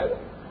شرک آ جائے گا،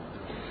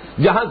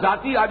 جہاں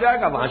ذاتی آ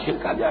جائے گا وہاں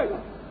شرک آ جائے گا،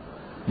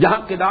 جہاں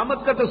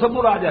قدامت کا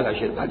تصور آ جائے گا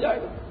شرک آ جائے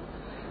گا۔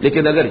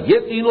 لیکن اگر یہ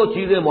تینوں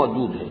چیزیں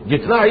موجود ہیں،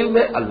 جتنا علم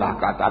ہے اللہ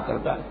کا عطا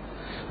کرتا ہے،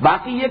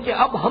 باقی یہ کہ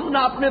اب ہم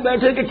ناپنے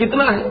بیٹھے کہ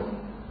کتنا ہے،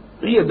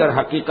 تو یہ در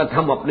حقیقت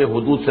ہم اپنے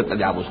حدود سے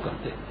تجاوز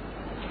کرتے ہیں،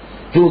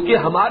 کیونکہ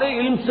ہمارے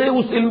علم سے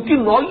اس علم کی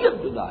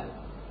نوعیت جدا ہے،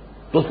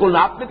 تو اس کو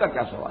ناپنے کا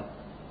کیا سوال ہے؟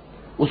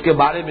 اس کے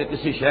بارے میں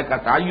کسی شے کا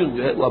تعین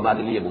جو ہے وہ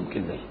ہمارے لیے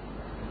ممکن نہیں۔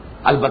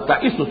 البتہ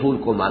اس اصول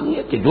کو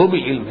مانیے کہ جو بھی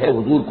علم ہے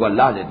حضور کو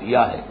اللہ نے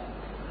دیا ہے،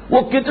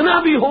 وہ کتنا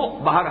بھی ہو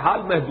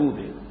بہرحال محدود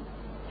ہے،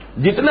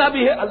 جتنا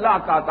بھی ہے اللہ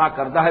کا عطا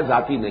کردہ ہے،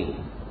 ذاتی نہیں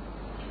ہے،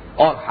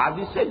 اور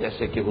حادث ہے،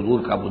 جیسے کہ حضور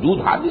کا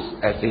وجود حادث،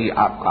 ایسے ہی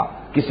آپ کا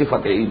کی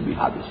صفت علم بھی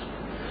حادث ہے۔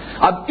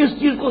 اب اس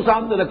چیز کو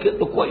سامنے رکھے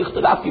تو کوئی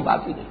اختلاف کی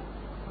بات ہی نہیں۔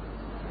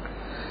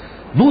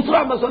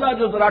 دوسرا مسئلہ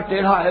جو ذرا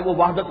ٹیڑھا ہے وہ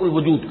وحدت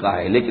الوجود کا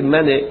ہے، لیکن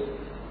میں نے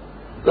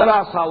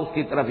ذرا سا اس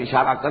کی طرف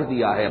اشارہ کر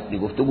دیا ہے اپنی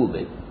گفتگو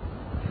میں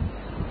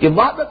کہ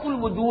وحدت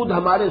الوجود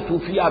ہمارے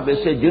صوفیہ میں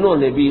سے جنہوں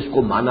نے بھی اس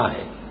کو مانا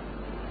ہے،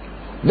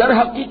 در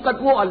حقیقت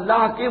وہ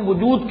اللہ کے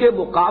وجود کے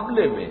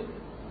مقابلے میں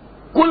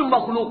کل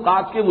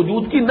مخلوقات کے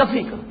وجود کی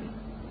نفی کرتے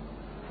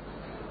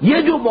ہیں۔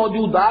 یہ جو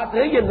موجودات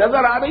ہیں یہ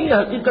نظر آ رہی ہیں،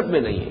 حقیقت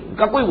میں نہیں ہے، ان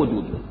کا کوئی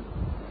وجود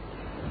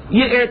نہیں،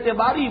 یہ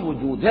اعتباری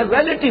وجود ہے،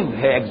 ریلیٹو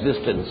ہے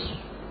ایگزسٹنس،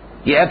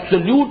 یہ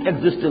ایبسولوٹ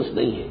ایگزسٹنس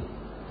نہیں ہے،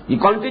 یہ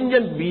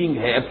کانٹینجنٹ بینگ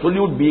ہے،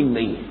 ایبسولوٹ بینگ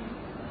نہیں ہے،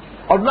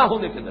 اور نہ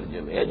ہونے کے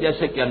درجے میں ہے،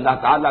 جیسے کہ اللہ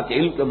تعالیٰ کے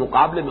علم کے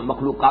مقابلے میں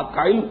مخلوقات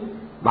کا علم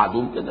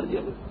معدوم کے درجے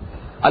میں،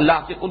 اللہ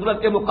کی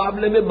قدرت کے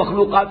مقابلے میں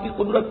مخلوقات کی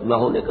قدرت نہ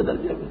ہونے کے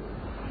درجے میں،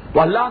 تو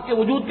اللہ کے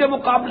وجود کے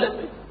مقابلے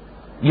میں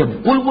یہ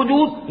کل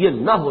وجود یہ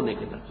نہ ہونے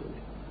کے درجے میں۔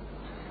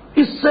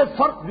 اس سے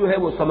فرق جو ہے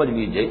وہ سمجھ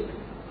لیجئے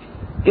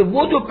کہ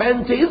وہ جو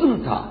پینتھیزم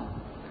تھا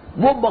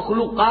وہ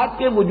مخلوقات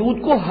کے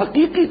وجود کو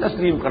حقیقی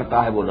تسلیم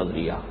کرتا ہے وہ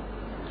نظریہ،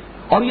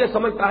 اور یہ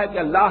سمجھتا ہے کہ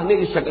اللہ نے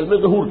اس شکل میں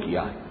ظہور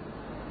کیا ہے،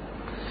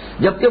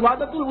 جبکہ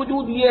وحدت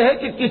الوجود یہ ہے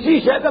کہ کسی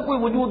شے کا کوئی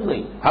وجود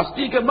نہیں،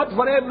 ہستی کے مت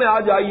فریب میں آ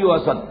جائیو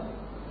اسد،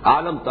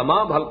 عالم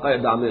تمام حلقہ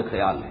دام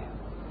خیال ہے،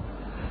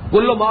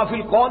 کل ما فی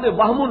الکون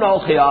وہم او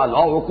خیال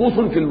او وقوف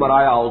فی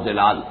المرایا او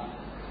ظلال۔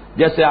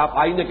 جیسے آپ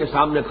آئینے کے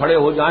سامنے کھڑے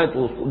ہو جائیں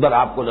تو ادھر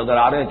آپ کو نظر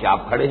آ رہے ہیں کہ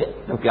آپ کھڑے ہیں،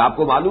 جبکہ آپ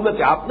کو معلوم ہے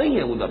کہ آپ نہیں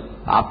ہیں ادھر،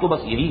 آپ تو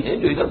بس یہی ہیں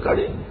جو ادھر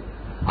کھڑے ہیں،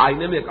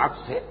 آئینے میں ایک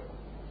عکس ہے،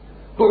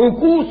 تو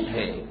عکوس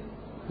ہے،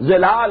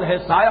 ظلال ہے،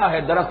 سایہ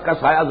ہے، درخت کا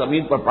سایہ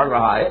زمین پر پڑ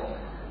رہا ہے،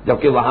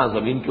 جبکہ وہاں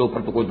زمین کے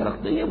اوپر تو کوئی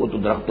درخت نہیں ہے، وہ تو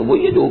درخت تو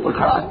وہی ہے جو اوپر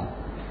کھڑا ہے،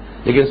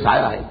 لیکن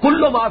سایہ ہے۔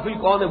 کل ما فی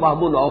الکون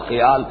وہم او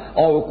خیال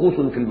او وقوف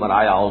فی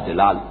المرایا او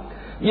ظلال۔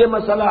 یہ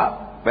مسئلہ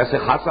ویسے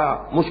خاصا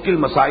مشکل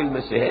مسائل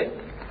میں سے ہے،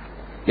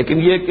 لیکن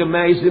یہ کہ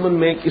میں اس ضمن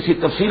میں کسی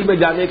تفصیل میں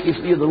جانے کی اس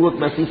لیے ضرورت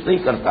محسوس نہیں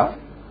کرتا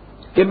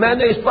کہ میں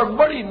نے اس پر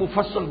بڑی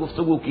مفصل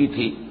گفتگو کی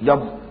تھی جب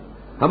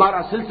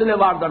ہمارا سلسلے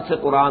وار درس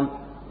قرآن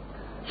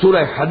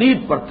سورہ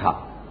حدید پر تھا،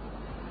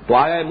 تو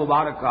آیہ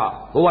مبارکہ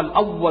هو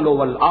الاول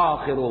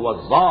والآخر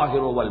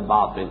والظاہر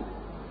والباطن،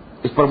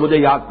 اس پر مجھے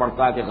یاد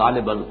پڑتا ہے کہ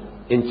غالباً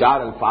ان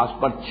 4 الفاظ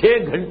پر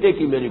 6 گھنٹے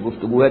کی میری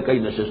گفتگو ہے کئی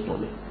نشستوں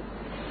میں،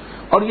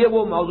 اور یہ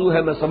وہ موضوع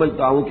ہے میں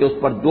سمجھتا ہوں کہ اس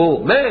پر جو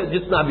میں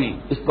جتنا بھی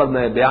اس پر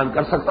میں بیان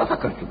کر سکتا تھا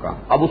کر چکا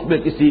ہوں، اب اس میں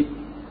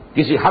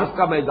کسی حرف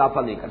کا میں اضافہ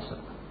نہیں کر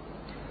سکتا۔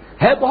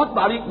 ہے بہت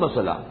باریک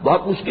مسئلہ،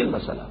 بہت مشکل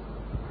مسئلہ،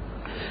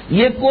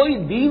 یہ کوئی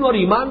دین اور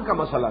ایمان کا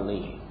مسئلہ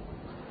نہیں ہے،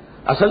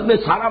 اصل میں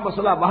سارا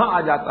مسئلہ وہاں آ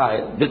جاتا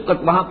ہے،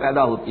 دقت وہاں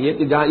پیدا ہوتی ہے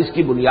کہ جہاں اس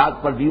کی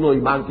بنیاد پر دین و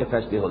ایمان کے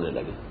فیصلے ہونے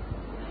لگے۔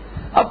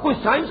 اب کوئی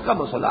سائنس کا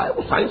مسئلہ ہے،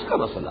 وہ سائنس کا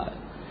مسئلہ ہے،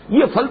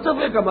 یہ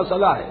فلسفے کا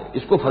مسئلہ ہے،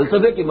 اس کو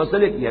فلسفے کے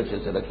مسئلے کی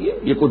حیثیت سے رکھیے،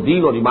 یہ کوئی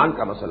دین اور ایمان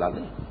کا مسئلہ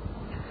نہیں۔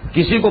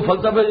 کسی کو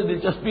فلسفے سے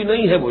دلچسپی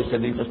نہیں ہے وہ اس سے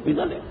دلچسپی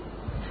نہ لے،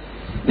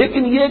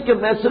 لیکن یہ کہ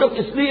میں صرف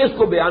اس لیے اس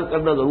کو بیان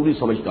کرنا ضروری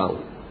سمجھتا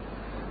ہوں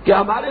کہ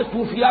ہمارے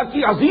صوفیاء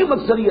کی عظیم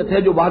اکثریت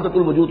ہے جو وحدت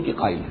الوجود کی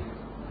قائل ہے۔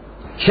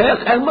 شیخ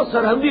احمد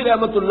سرہندی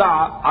رحمۃ اللہ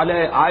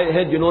علیہ آئے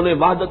ہیں جنہوں نے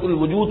وحدت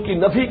الوجود کی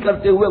نفی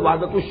کرتے ہوئے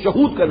وحدت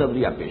الشہود کا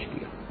نظریہ پیش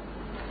کیا،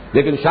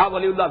 لیکن شاہ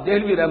ولی اللہ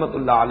دہلوی رحمۃ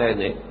اللہ علیہ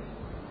نے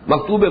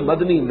مکتوب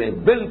مدنی میں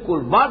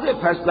بالکل واضح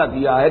فیصلہ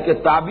دیا ہے کہ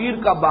تعبیر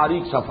کا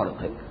باریک سا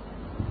فرق ہے،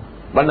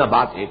 ورنہ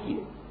بات ایک ہی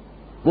ہے،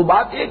 وہ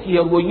بات ایک ہی ہے،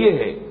 اور وہ یہ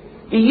ہے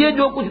کہ یہ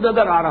جو کچھ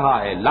نظر آ رہا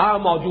ہے لا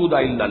موجود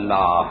الا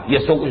اللہ، یہ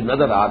سب کچھ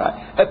نظر آ رہا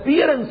ہے،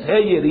 اپیئرنس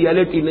ہے، یہ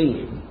ریئلٹی نہیں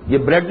ہے۔ یہ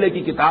بریڈلے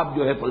کی کتاب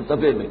جو ہے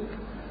فلسفے میں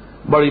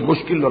بڑی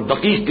مشکل اور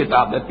دقیق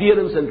کتاب ہے،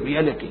 اپیئرنس اینڈ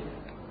ریئلٹی،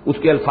 اس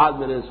کے الفاظ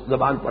میرے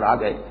زبان پر آ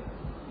گئے،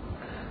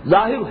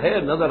 ظاہر ہے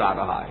نظر آ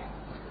رہا ہے۔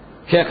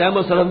 شیخ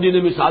احمد سرہندی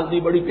نے مثال دی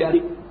بڑی پیاری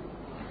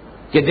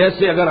کہ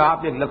جیسے اگر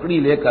آپ ایک لکڑی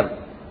لے کر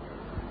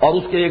اور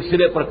اس کے ایک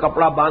سرے پر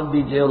کپڑا باندھ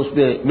دیجئے اور اس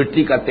میں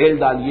مٹی کا تیل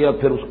ڈالیے اور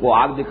پھر اس کو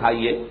آگ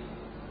دکھائیے،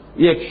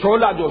 یہ ایک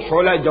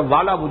شعلہ جب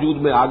والا وجود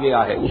میں آ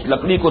گیا ہے، اس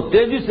لکڑی کو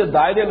تیزی سے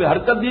دائرے میں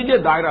حرکت دیجئے،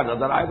 دائرہ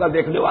نظر آئے گا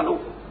دیکھنے والوں،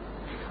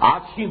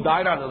 آج کی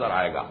دائرہ نظر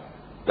آئے گا،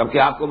 جبکہ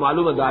آپ کو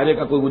معلوم ہے دائرے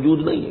کا کوئی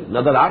وجود نہیں ہے،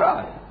 نظر آ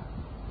رہا ہے،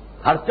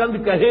 ہر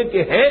چند کہے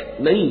کہ ہے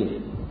نہیں ہے،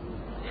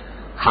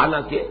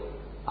 حالانکہ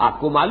آپ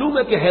کو معلوم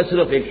ہے کہ ہے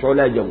صرف ایک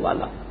شعلہ جب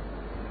والا،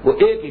 وہ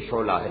ایک ہی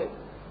شعلہ ہے،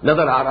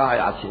 نظر آ رہا ہے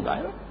آج سے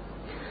دائرہ۔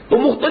 تو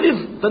مختلف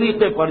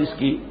طریقے پر اس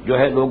کی جو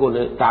ہے لوگوں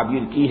نے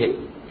تعبیر کی ہے،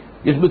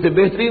 جس میں سے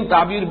بہترین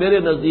تعبیر میرے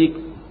نزدیک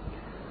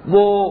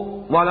وہ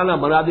مولانا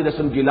مناظر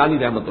حسن گیلانی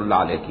رحمۃ اللہ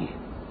علیہ کی ہے۔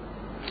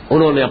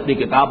 انہوں نے اپنی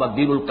کتاب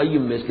الدین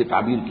القیم میں اس کی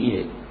تعبیر کی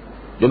ہے،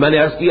 جو میں نے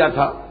عرض کیا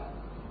تھا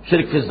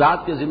شرک فی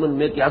الذات کے ضمن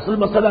میں کہ اصل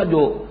مسئلہ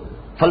جو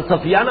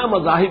فلسفیانہ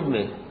مذاہب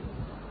میں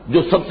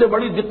جو سب سے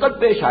بڑی دقت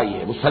پیش آئی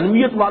ہے، وہ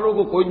سنویت والوں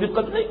کو کوئی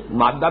دقت نہیں،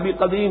 مادہ بھی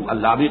قدیم،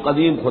 اللہ بھی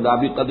قدیم، خدا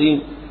بھی قدیم،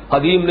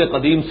 قدیم نے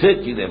قدیم سے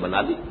چیزیں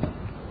بنا لی۔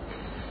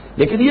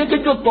 لیکن یہ کہ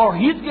جو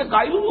توحید کے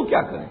قائل ہوں وہ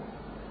کیا کریں،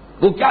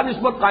 وہ کیا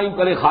نسبت قائم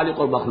کرے خالق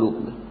اور مخلوق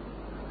میں؟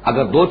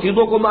 اگر دو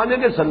چیزوں کو مانیں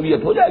گے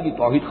سنویت ہو جائے گی،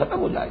 توحید ختم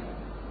ہو جائے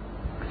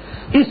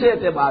گی۔ اس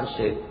اعتبار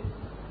سے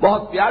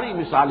بہت پیاری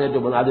مثال ہے جو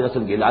مناظر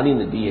حسن گیلانی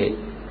نے دی ہے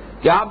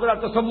کہ آپ ذرا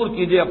تصور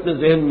کیجئے اپنے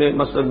ذہن میں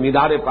مثلا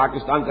مینار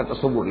پاکستان کا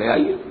تصور لے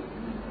آئیے،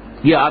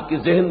 یہ آپ کے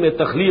ذہن میں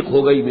تخلیق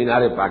ہو گئی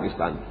مینار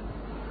پاکستان کی۔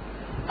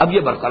 اب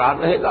یہ برقرار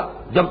رہے گا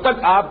جب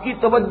تک آپ کی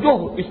توجہ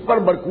اس پر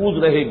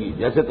مرکوز رہے گی،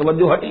 جیسے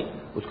توجہ ہٹی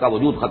اس کا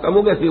وجود ختم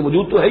ہو گیا، اس لیے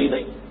وجود تو ہے ہی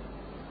نہیں،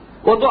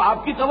 وہ تو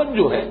آپ کی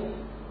توجہ ہے،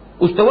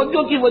 اس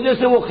توجہ کی وجہ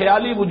سے وہ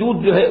خیالی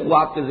وجود جو ہے وہ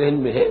آپ کے ذہن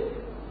میں ہے،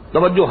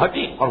 توجہ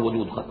ہٹی اور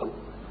وجود ختم،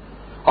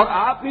 اور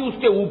آپ ہی اس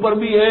کے اوپر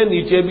بھی ہیں،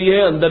 نیچے بھی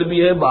ہیں، اندر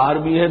بھی ہیں، باہر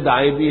بھی ہیں،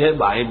 دائیں بھی ہیں،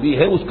 بائیں بھی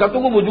ہیں، اس کا تو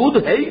وہ وجود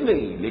ہے ہی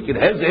نہیں، لیکن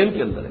ہے ذہن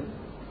کے اندر ہے۔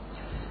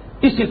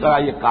 اسی طرح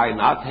یہ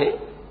کائنات ہے،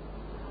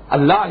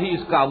 اللہ ہی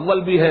اس کا اول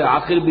بھی ہے،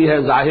 آخر بھی ہے،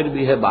 ظاہر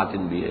بھی ہے،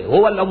 باطن بھی ہے،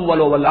 هو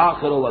الاول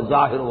والآخر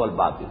والظاہر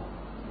والباطن،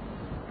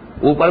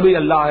 اوپر بھی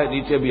اللہ ہے،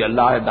 نیچے بھی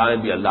اللہ ہے، دائیں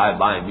بھی اللہ ہے،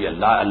 بائیں بھی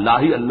اللہ ہے، اللہ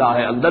ہی اللہ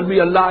ہے، اندر بھی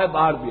اللہ ہے،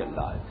 باہر بھی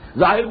اللہ ہے،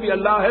 ظاہر بھی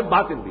اللہ ہے،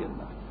 باطن بھی اللہ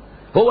ہے،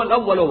 هو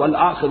الاول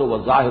والآخر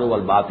والظاہر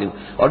والباطن۔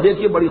 اور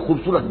دیکھیے بڑی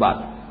خوبصورت بات،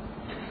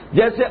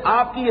 جیسے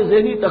آپ کی یہ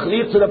ذہنی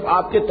تخلیق صرف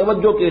آپ کے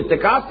توجہ کے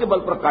ارتکاز کے بل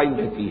پر قائم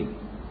رہتی ہے،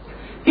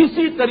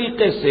 اسی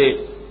طریقے سے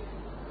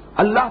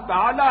اللہ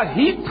تعالی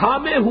ہی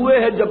تھامے ہوئے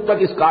ہے جب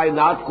تک اس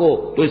کائنات کو،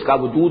 تو اس کا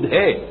وجود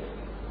ہے،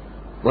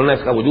 ورنہ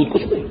اس کا وجود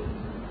کچھ نہیں۔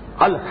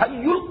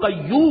 الحی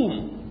القیوم،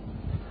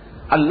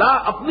 اللہ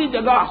اپنی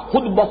جگہ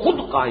خود بخود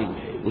قائم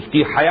ہے، اس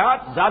کی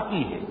حیات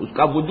ذاتی ہے، اس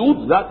کا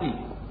وجود ذاتی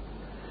ہے۔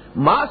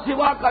 ما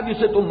سوا کا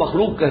جسے تم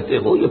مخلوق کہتے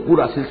ہو، یہ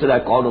پورا سلسلہ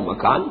کون و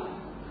مکان،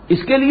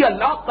 اس کے لیے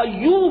اللہ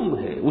قیوم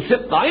ہے، اسے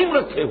قائم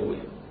رکھے ہوئے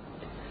ہے،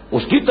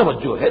 اس کی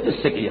توجہ ہے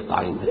جس سے کہ یہ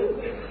قائم ہے،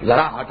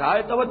 ذرا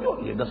ہٹائے توجہ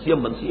یہ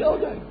نسیم منسیہ ہو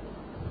جائے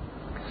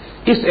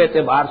گی۔ اس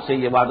اعتبار سے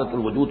یہ وحدت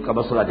الوجود کا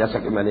مسئلہ جیسا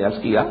کہ میں نے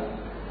عرض کیا،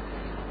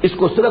 اس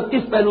کو صرف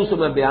اس پہلو سے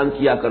میں بیان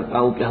کیا کرتا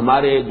ہوں کہ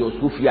ہمارے جو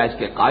صوفیہ اس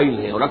کے قائل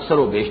ہیں اور اکثر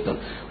و بیشتر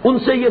ان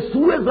سے یہ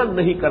سوء ظن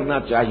نہیں کرنا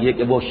چاہیے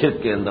کہ وہ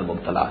شرک کے اندر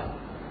مبتلا ہے،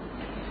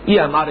 یہ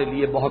ہمارے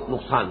لیے بہت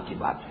نقصان کی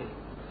بات ہے۔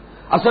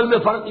 اصل میں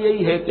فرق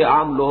یہی ہے کہ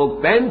عام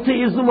لوگ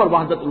پینتھیزم اور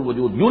وحدت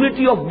الوجود،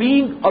 یونٹی آف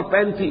بینگ اور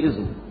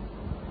پینتھیزم،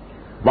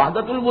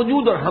 وحدت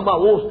الوجود اور ہما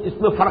وہ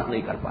اس میں فرق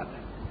نہیں کر پاتے،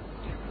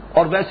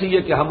 اور ویسے یہ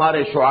کہ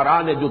ہمارے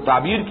شعراء نے جو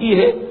تعبیر کی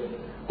ہے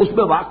اس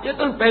میں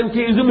واقعتاً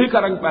پینتھیزم ہی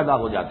کا رنگ پیدا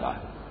ہو جاتا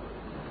ہے۔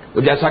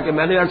 تو جیسا کہ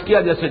میں نے عرض کیا،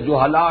 جیسے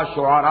جہلا،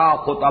 شعراء،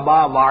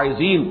 خطباء،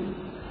 واعظین،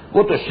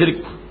 وہ تو شرک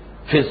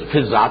فی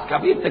الذات کا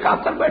بھی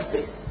ارتکاب کر بیٹھتے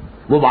ہیں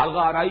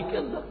مبالغہ آرائی کے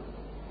اندر۔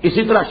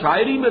 اسی طرح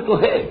شاعری میں تو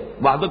ہے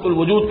وحدت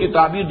الوجود کی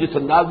تعبیر جس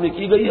انداز میں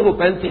کی گئی ہے وہ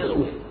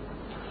پینتھیزم ہے،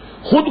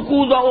 خود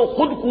کوزا ہو،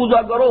 خود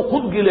کوزا کرو،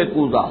 خود گلے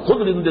کوزا،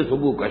 خود رندے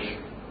سبو کش،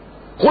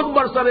 خود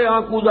برسرے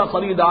آں کوزا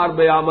خریدار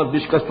بے آمد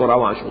بشکست و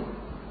رواں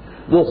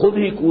شد، وہ خود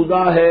ہی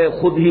کوزا ہے،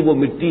 خود ہی وہ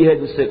مٹی ہے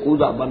جس سے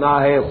کوزا بنا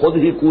ہے، خود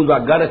ہی کوزا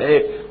گر ہے،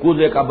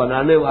 کوزے کا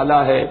بنانے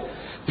والا ہے،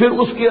 پھر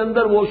اس کے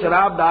اندر وہ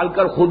شراب ڈال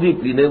کر خود ہی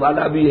پینے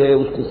والا بھی ہے،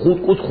 اس کو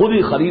خود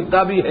ہی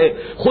خریدتا بھی ہے،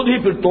 خود ہی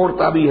پھر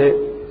توڑتا بھی ہے،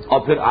 اور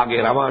پھر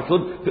آگے رواں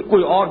شد، پھر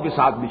کوئی اور بھی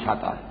ساتھ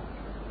بچھاتا ہے۔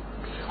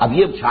 اب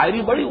یہ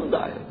شاعری بڑی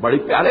عمدہ ہے، بڑی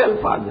پیارے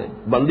الفاظ ہیں،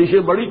 بندشیں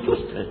بڑی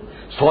چست ہیں،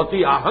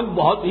 صوتی آہنگ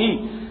بہت ہی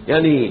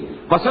یعنی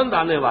پسند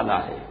آنے والا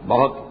ہے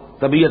بہت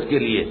طبیعت کے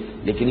لیے،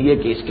 لیکن یہ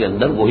کہ اس کے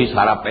اندر وہی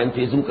سارا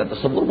پینتھیزم کا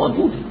تصور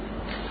موجود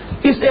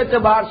ہے۔ اس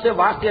اعتبار سے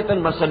واقعتاً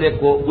مسئلے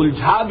کو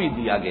الجھا بھی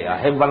دیا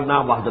گیا ہے، ورنہ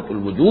وحدت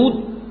الوجود،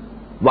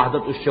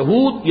 وحدت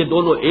الشہود یہ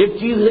دونوں ایک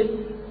چیز ہے،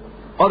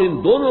 اور ان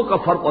دونوں کا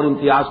فرق اور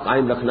امتیاز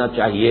قائم رکھنا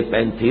چاہیے۔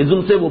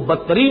 پینتھیزم سے وہ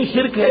بدترین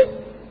شرک ہے،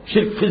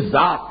 شرک فی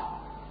الذات،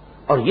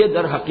 اور یہ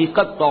در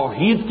حقیقت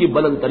توحید کی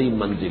بلند ترین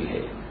منزل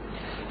ہے۔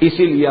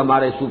 اسی لیے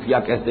ہمارے صوفیہ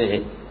کہتے ہیں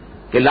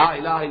کہ لا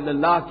الہ الا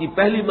اللہ کی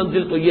پہلی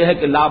منزل تو یہ ہے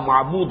کہ لا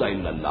معبود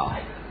الا اللہ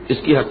ہے، اس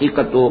کی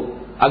حقیقت تو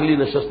اگلی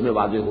نشست میں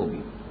واضح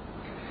ہوگی۔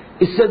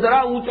 اس سے ذرا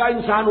اونچا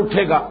انسان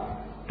اٹھے گا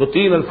تو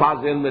تین الفاظ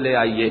ذہن میں لے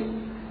آئیے،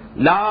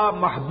 لا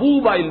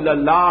محبوب الا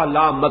اللہ،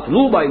 لا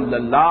مطلوب الا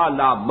اللہ،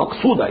 لا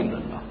مقصود الا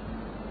اللہ۔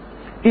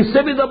 اس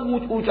سے بھی جب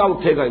اونچا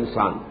اٹھے گا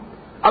انسان،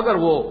 اگر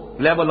وہ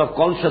لیول آف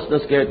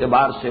کانشسنس کے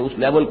اعتبار سے اس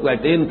لیول کو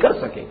اٹین کر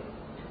سکے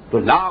تو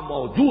لا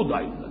موجود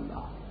الا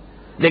اللہ،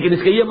 لیکن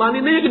اس کے یہ معنی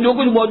نہیں ہے کہ جو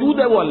کچھ موجود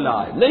ہے وہ اللہ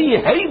ہے، نہیں یہ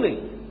ہے ہی نہیں،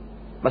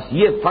 بس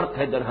یہ فرق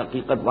ہے در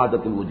حقیقت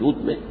وحدت الوجود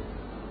میں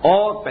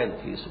اور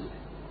پینتھیزم میں۔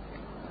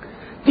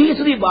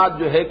 تیسری بات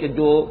جو ہے کہ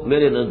جو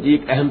میرے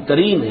نزدیک اہم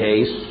ترین ہے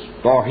اس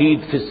توحید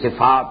فی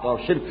الصفات اور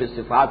شرک فی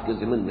الصفات کے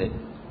ضمن میں،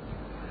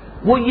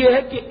 وہ یہ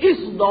ہے کہ اس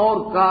دور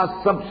کا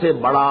سب سے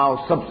بڑا اور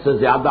سب سے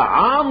زیادہ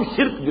عام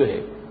شرک جو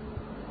ہے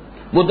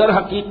وہ در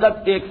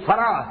حقیقت ایک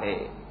فرع ہے،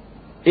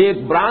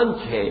 ایک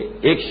برانچ ہے،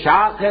 ایک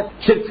شاخ ہے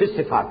شرک فی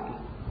الصفات کی،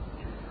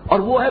 اور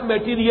وہ ہے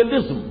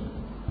میٹیریلزم،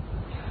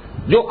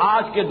 جو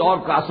آج کے دور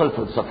کا اصل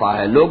فلسفہ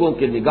ہے۔ لوگوں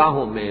کی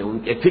نگاہوں میں، ان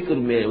کے فکر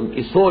میں، ان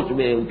کی سوچ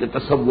میں، ان کے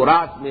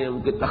تصورات میں،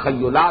 ان کے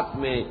تخیلات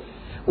میں،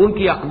 ان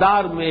کی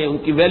اقدار میں، ان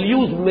کی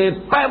ویلیوز میں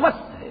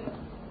پیوست ہے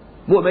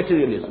وہ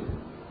میٹیریلزم۔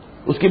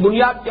 اس کی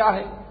بنیاد کیا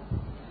ہے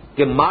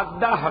کہ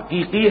مادہ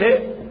حقیقی ہے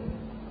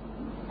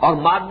اور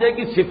مادے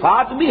کی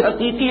صفات بھی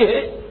حقیقی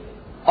ہے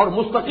اور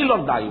مستقل اور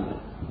دائم ہے۔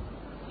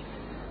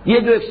 یہ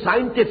جو ایک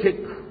سائنٹیفک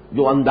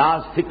جو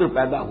انداز فکر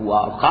پیدا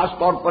ہوا، خاص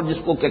طور پر جس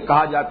کو کہ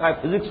کہا جاتا ہے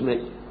فزکس میں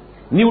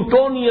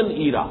نیوٹونین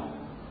ایرا،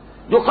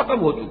 جو ختم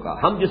ہو چکا،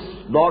 ہم جس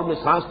دور میں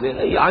سانس لے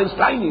رہے ہیں یہ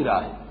آئنسٹائن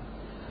ایرا ہے۔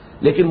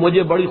 لیکن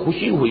مجھے بڑی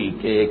خوشی ہوئی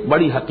کہ ایک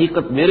بڑی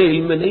حقیقت میرے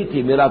علم میں نہیں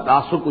تھی، میرا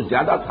تاثر کچھ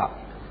زیادہ تھا۔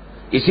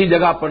 اسی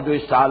جگہ پر جو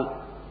اس سال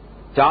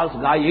چارلس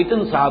گائے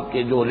ایٹن صاحب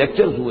کے جو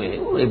لیکچرز ہوئے ہیں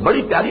انہوں نے ایک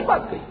بڑی پیاری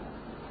بات کہی۔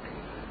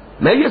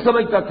 میں یہ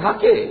سمجھتا تھا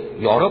کہ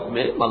یورپ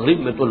میں، مغرب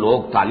میں تو لوگ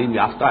تعلیم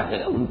یافتہ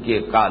ہیں، ان کے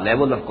کا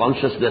لیول آف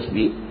کانشیسنیس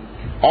بھی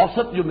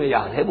اوسط جو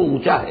معیار ہے وہ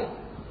اونچا ہے۔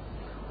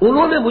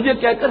 انہوں نے مجھے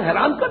کہہ کر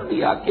حیران کر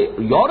دیا کہ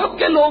یورپ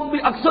کے لوگ بھی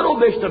اکثر و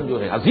بیشتر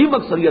جو ہے، عظیم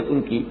اکثریت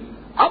ان کی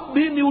اب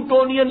بھی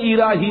نیوٹونین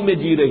ایرا ہی میں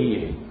جی رہی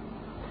ہے۔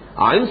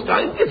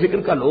 آئنسٹائن کے فکر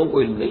کا لوگوں کو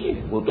علم نہیں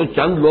ہے، وہ تو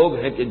چند لوگ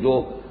ہیں کہ جو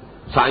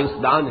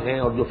سائنسدان ہیں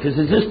اور جو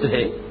فزسسٹ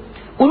ہیں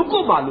ان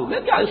کو معلوم ہے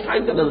کہ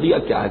آئنسٹائن کا نظریہ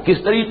کیا ہے،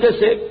 کس طریقے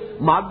سے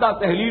مادہ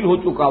تحلیل ہو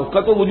چکا، اس کا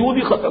تو وجود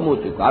ہی ختم ہو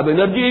چکا، اب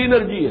انرجی ہی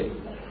انرجی ہے،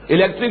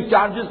 الیکٹرک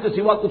چارجز کے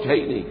سوا کچھ ہے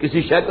ہی نہیں،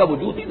 کسی شے کا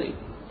وجود ہی نہیں۔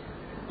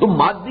 تو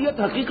مادیت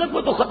حقیقت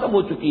میں تو ختم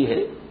ہو چکی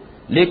ہے،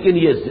 لیکن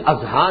یہ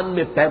اذہان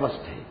میں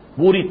پیوست ہے۔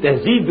 پوری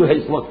تہذیب جو ہے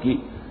اس وقت کی،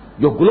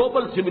 جو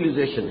گلوبل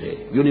سویلائزیشن ہے،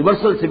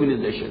 یونیورسل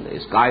سویلائزیشن ہے،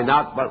 اس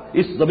کائنات پر،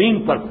 اس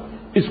زمین پر،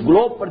 اس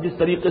گلوب پر جس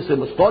طریقے سے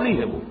مستولی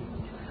ہے وہ،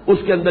 اس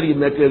کے اندر یہ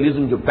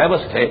میٹیریلزم جو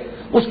پیوست ہے،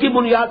 اس کی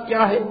بنیاد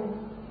کیا ہے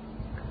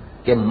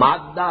کہ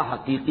مادہ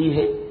حقیقی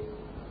ہے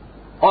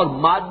اور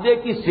مادے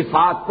کی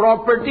صفات،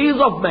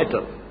 پراپرٹیز آف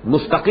میٹر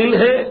مستقل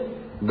ہے،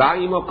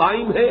 دائم و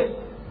قائم ہے،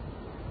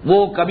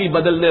 وہ کبھی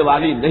بدلنے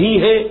والی نہیں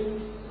ہے،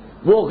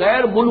 وہ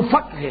غیر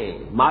منفک ہے،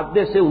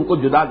 مادے سے ان کو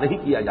جدا نہیں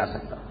کیا جا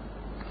سکتا۔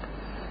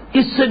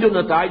 اس سے جو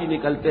نتائج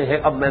نکلتے ہیں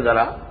اب میں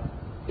ذرا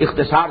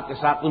اختصار کے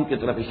ساتھ ان کی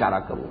طرف اشارہ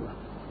کروں گا۔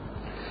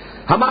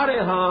 ہمارے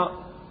ہاں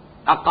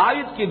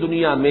عقائد کی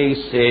دنیا میں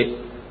اس سے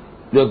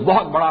جو ایک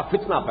بہت بڑا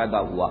فتنہ پیدا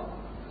ہوا،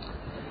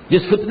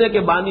 جس فتنے کے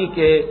بانی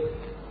کے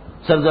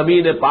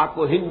سرزمین پاک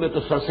و ہند میں تو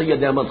سر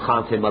سید احمد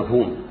خان تھے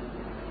مرحوم،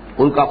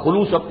 ان کا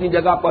خلوص اپنی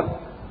جگہ پر،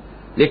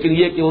 لیکن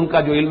یہ کہ ان کا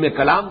جو علم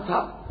کلام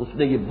تھا اس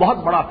نے یہ بہت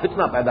بڑا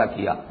فتنہ پیدا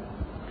کیا،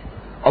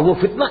 اور وہ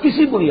فتنہ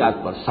اسی بنیاد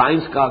پر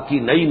سائنس کی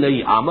نئی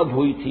نئی آمد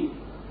ہوئی تھی،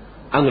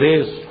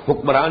 انگریز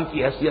حکمران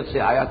کی حیثیت سے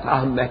آیا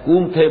تھا، ہم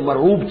محکوم تھے،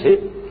 مرعوب تھے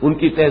ان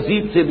کی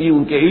تہذیب سے بھی،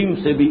 ان کے علم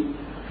سے بھی۔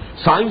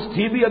 سائنس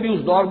تھی بھی ابھی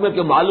اس دور میں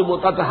کہ معلوم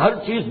ہوتا تھا ہر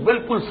چیز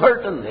بالکل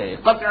سرٹن ہے،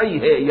 قطعی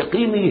ہے،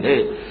 یقینی ہے،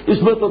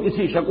 اس میں تو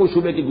کسی شک و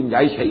شبے کی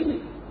گنجائش ہے ہی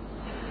نہیں۔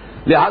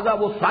 لہذا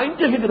وہ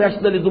سائنٹیفک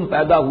ریشنلزم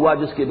پیدا ہوا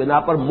جس کی بنا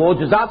پر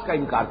معجزات کا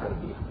انکار کر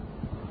دیا۔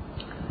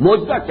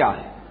 معجزہ کیا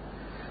ہے؟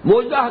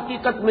 معجزہ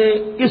حقیقت میں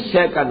اس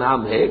شے کا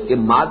نام ہے کہ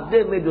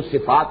مادے میں جو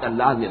صفات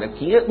اللہ نے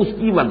رکھی ہیں اس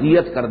کی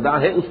وضعیت کردہ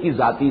ہے، اس کی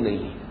ذاتی نہیں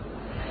ہے،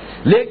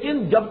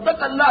 لیکن جب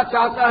تک اللہ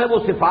چاہتا ہے وہ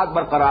صفات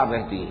برقرار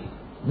رہتی ہیں،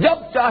 جب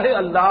چاہے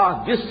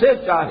اللہ جس سے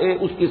چاہے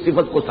اس کی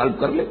صفت کو سلب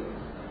کر لے۔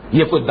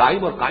 یہ کوئی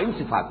دائم اور قائم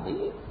صفات نہیں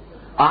ہے۔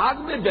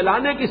 آگ میں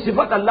جلانے کی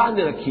صفت اللہ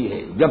نے رکھی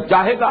ہے، جب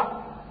چاہے گا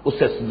اس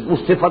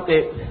صفت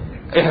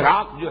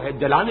احراق جو ہے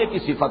جلانے کی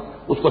صفت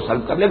اس کو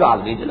سلب کر لے گا، آگ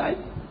نہیں جلائے۔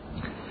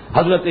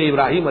 حضرت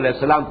ابراہیم علیہ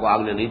السلام کو آگ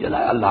نے نہیں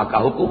جلایا، اللہ کا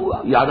حکم ہوا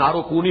یا نار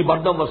کونی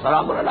بردم و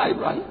سلام علی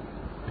ابراہیم۔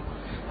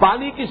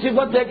 پانی کی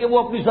صفت ہے کہ وہ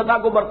اپنی سطح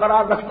کو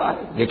برقرار رکھتا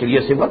ہے، لیکن یہ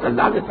صفت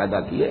اللہ نے پیدا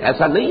کی ہے۔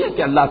 ایسا نہیں ہے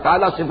کہ اللہ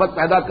تعالیٰ صفت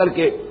پیدا کر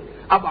کے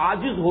اب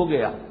عاجز ہو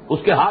گیا، اس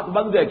کے ہاتھ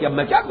بند گئے کہ اب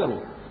میں کیا کروں،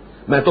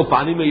 میں تو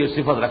پانی میں یہ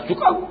صفت رکھ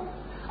چکا ہوں،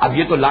 اب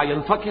یہ تو لا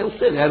ينفک ہے، اس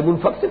سے غیر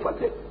منفک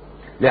صفت ہے،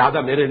 لہذا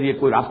میرے لیے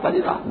کوئی راستہ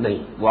نہیں رہا۔ نہیں،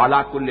 وہ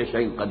علی کل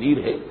شیء قدیر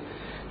ہے۔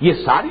 یہ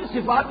ساری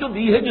صفات جو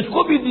دی ہے، جس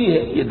کو بھی دی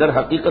ہے، یہ در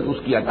حقیقت اس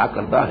کی عطا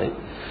کردہ ہے۔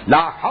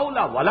 لا حول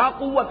ولا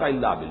قوت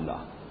الا باللہ۔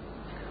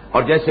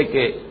 اور جیسے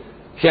کہ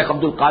شیخ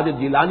عبد القادر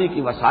جیلانی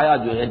کی وصایا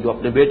جو ہیں، جو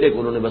اپنے بیٹے کو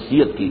انہوں نے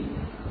وصیت کی،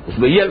 اس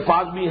میں یہ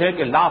الفاظ بھی ہیں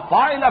کہ لا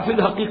فاعل فی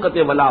الحقیقت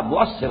ولا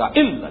مؤثر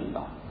الا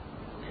اللہ۔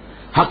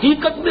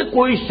 حقیقت میں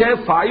کوئی شے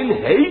فاعل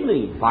ہے ہی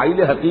نہیں،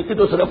 فاعل حقیقی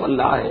تو صرف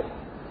اللہ ہے۔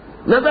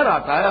 نظر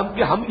آتا ہے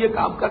کہ ہم یہ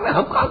کام کر رہے ہیں،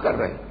 ہم کہاں کر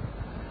رہے ہیں؟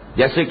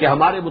 جیسے کہ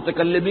ہمارے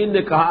متکلمین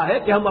نے کہا ہے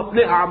کہ ہم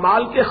اپنے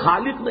اعمال کے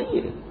خالق نہیں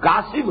ہیں،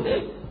 کاسب ہیں۔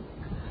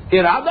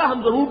 ارادہ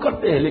ہم ضرور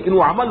کرتے ہیں لیکن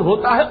وہ عمل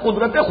ہوتا ہے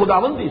قدرت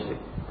خداوندی سے،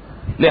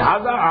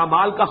 لہذا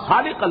اعمال کا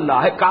خالق اللہ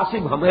ہے،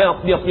 کاسب ہم ہیں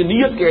اپنی اپنی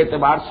نیت کے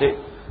اعتبار سے،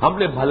 ہم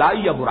نے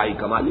بھلائی یا برائی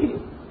کما لی ہے۔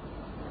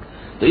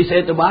 تو اس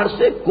اعتبار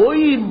سے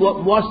کوئی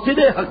مؤثر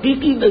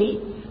حقیقی نہیں،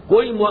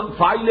 کوئی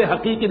فاعل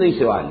حقیقی نہیں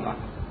سوائے اللہ،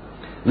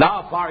 لا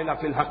فاعل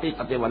فی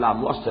الحقیقت ولا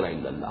مؤثر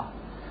الا اللہ۔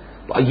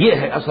 تو یہ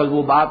ہے اصل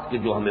وہ بات کہ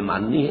جو ہمیں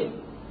ماننی ہے۔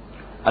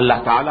 اللہ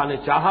تعالیٰ نے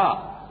چاہا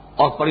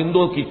اور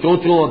پرندوں کی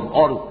چونچوں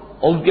اور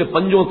ان کے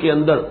پنجوں کے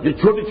اندر جو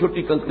چھوٹی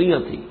چھوٹی کنکریاں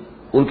تھیں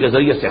ان کے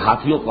ذریعے سے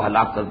ہاتھیوں کو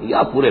ہلاک کر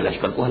دیا، پورے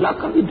لشکر کو ہلاک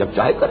کر دیا، جب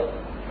چاہے کرے۔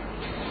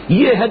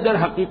 یہ ہے در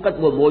حقیقت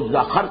وہ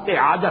معجزہ، خرق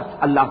عادت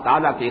اللہ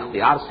تعالیٰ کے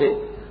اختیار سے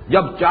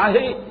جب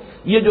چاہے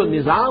یہ جو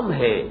نظام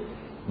ہے،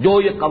 جو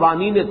یہ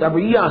قوانین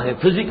طبیعیہ ہیں،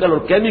 فزیکل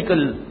اور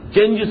کیمیکل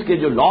چینجز کے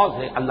جو لاز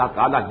ہیں، اللہ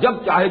تعالیٰ جب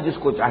چاہے جس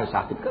کو چاہے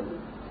ساقط کر دے،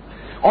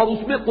 اور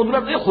اس میں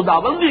قدرت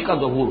خداوندی کا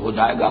ظہور ہو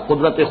جائے گا،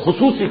 قدرت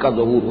خصوصی کا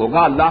ظہور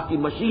ہوگا۔ اللہ کی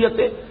مشیت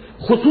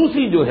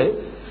خصوصی جو ہے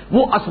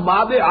وہ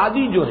اسباب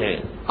عادی جو ہیں،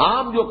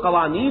 عام جو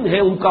قوانین ہیں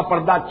ان کا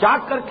پردہ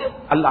چاک کر کے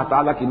اللہ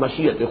تعالیٰ کی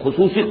مشیت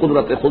خصوصی،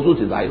 قدرت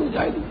خصوصی ظاہر ہو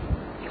جائے گی۔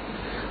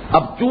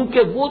 اب چونکہ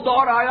وہ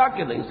دور آیا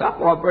کہ نہیں صاحب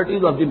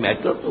پراپرٹیز آف دی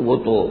میٹر تو وہ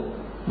تو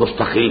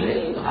مستقل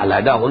ہے،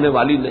 علیحدہ ہونے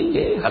والی نہیں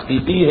ہے،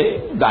 حقیقی ہے،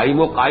 دائم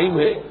و قائم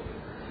ہے،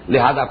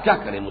 لہذا کیا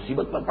کریں،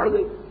 مصیبت پر پڑ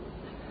گئی۔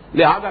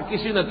 لہذا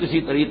کسی نہ کسی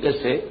طریقے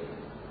سے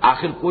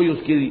آخر کوئی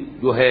اس کی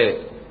جو ہے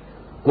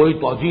کوئی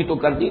توجیہ تو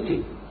کرنی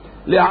تھی،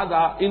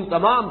 لہذا ان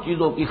تمام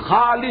چیزوں کی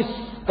خالص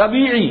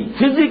طبیعی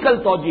فزیکل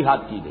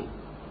توجیحات کی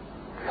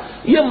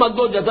گئی۔ یہ مد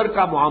و جزر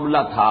کا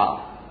معاملہ تھا،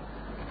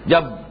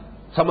 جب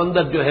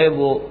سمندر جو ہے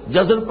وہ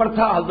جزر پر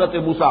تھا، حضرت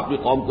موسیٰ اپنی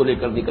قوم کو لے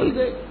کر نکل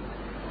گئے،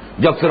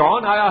 جب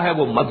فرعون آیا ہے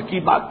وہ مد کی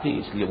بات تھی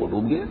اس لیے وہ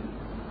ڈوب گیا۔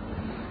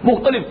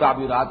 مختلف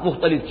تعبیرات،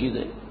 مختلف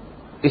چیزیں،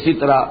 اسی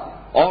طرح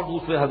اور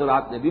دوسرے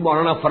حضرات نے بھی،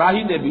 مولانا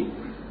فراہی نے بھی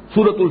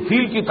سورۃ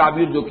الفیل کی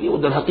تعبیر جو کی وہ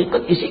در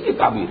حقیقت اسی کی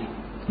تعبیر ہے،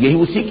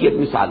 یہی اسی کی ایک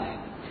مثال ہے۔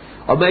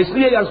 اور میں اس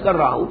لیے عرض کر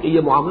رہا ہوں کہ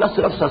یہ معاملہ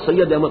صرف سر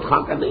سید احمد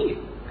خان کا نہیں ہے،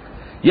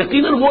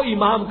 یقیناً وہ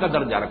امام کا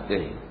درجہ رکھتے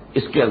ہیں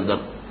اس کے اندر،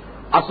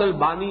 اصل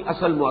بانی،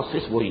 اصل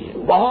مؤسس وہی ہے۔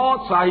 بہت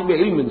صاحب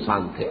علم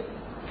انسان تھے،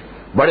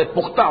 بڑے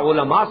پختہ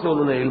علماء سے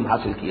انہوں نے علم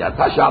حاصل کیا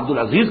تھا، شاہ عبد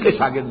العزیز کے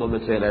شاگردوں میں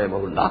سے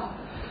رحمہ اللہ۔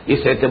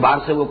 اس اعتبار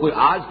سے وہ کوئی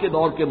آج کے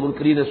دور کے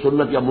منکرین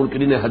سنت یا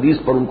منکرین حدیث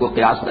پر ان کو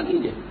قیاس نہ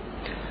کیجیے،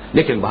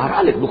 لیکن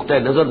بہرحال ایک نقطۂ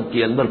نظر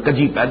کے اندر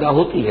کجی پیدا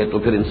ہوتی ہے تو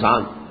پھر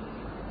انسان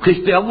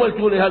خشتے اول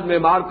چون حد میں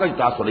مار کر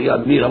تاثریا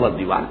میر اول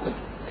دیوار کر۔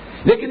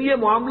 لیکن یہ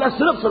معاملہ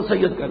صرف سر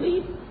سید کا نہیں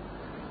ہے،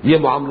 یہ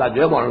معاملہ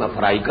جو ہے مولانا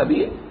فرائی کا بھی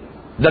ہے،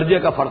 درجے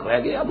کا فرق رہ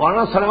گیا،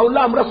 مولانا ثناء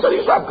اللہ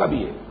امرتسری صاحب کا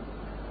بھی ہے،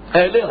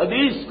 اہل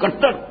حدیث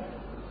کٹر۔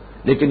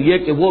 لیکن یہ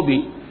کہ وہ بھی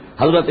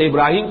حضرت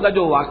ابراہیم کا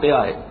جو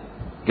واقعہ ہے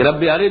کہ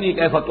رب ارنی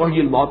کیف تحیی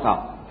الموتیٰ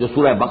جو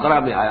سورہ بقرہ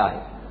میں آیا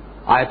ہے،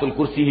 آیت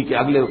الکرسی ہی کے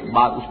اگلے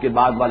بعد اس کے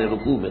بعد والے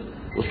رکوع میں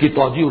اس کی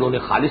توجیہ انہوں نے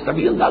خالص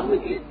طبی انداز میں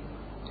کی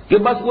کہ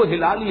بس وہ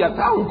ہلا لیا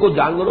تھا، ان کو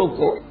جانوروں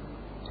کو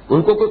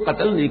ان کو کوئی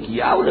قتل نہیں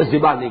کیا، انہیں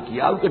ذبح نہیں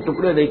کیا، ان کے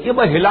ٹکڑے نہیں کیے،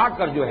 بس ہلا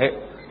کر جو ہے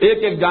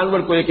ایک ایک جانور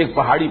کو ایک ایک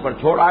پہاڑی پر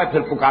چھوڑا ہے،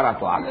 پھر پکارا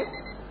تو آ گئے۔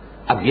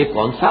 اب یہ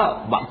کون سا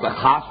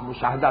خاص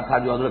مشاہدہ تھا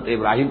جو حضرت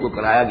ابراہیم کو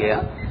کرایا گیا؟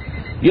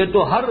 یہ تو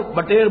ہر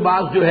بٹیر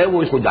باز جو ہے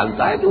وہ اس کو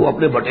جانتا ہے کہ وہ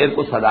اپنے بٹیر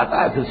کو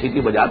سداتا ہے، پھر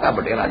سیٹی بجاتا ہے،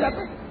 بٹیر آ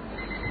جاتا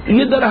ہے۔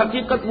 یہ در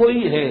حقیقت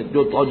وہی ہے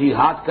جو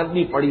توجیحات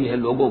کرنی پڑی ہے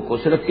لوگوں کو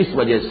صرف اس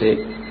وجہ سے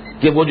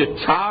کہ وہ جو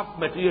چھاپ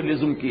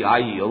میٹیریلزم کی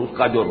آئی اور اس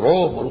کا جو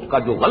روب اور اس کا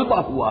جو غلبہ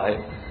ہوا ہے،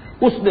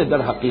 اس نے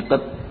در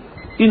حقیقت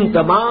ان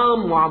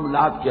تمام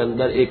معاملات کے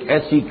اندر ایک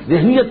ایسی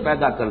ذہنیت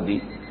پیدا کر دی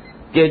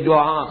کہ جو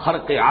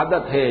خرق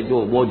عادت ہے،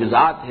 جو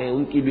معجزات ہیں،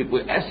 ان کی بھی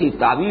کوئی ایسی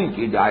تعویل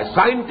کی جائے،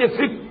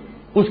 سائنٹیفک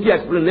اس کی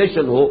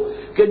ایکسپلینیشن ہو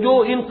کہ جو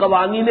ان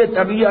قوانین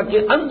طبیعہ کے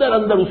اندر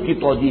اندر اس کی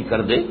توجیہ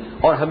کر دے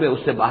اور ہمیں اس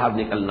سے باہر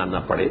نکلنا نہ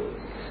پڑے۔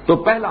 تو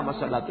پہلا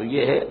مسئلہ تو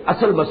یہ ہے،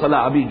 اصل مسئلہ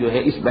ابھی جو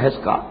ہے اس بحث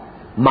کا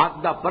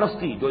مادہ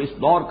پرستی جو اس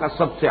دور کا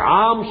سب سے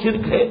عام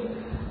شرک ہے،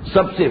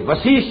 سب سے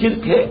وسیع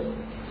شرک ہے،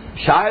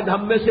 شاید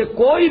ہم میں سے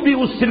کوئی بھی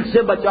اس شرک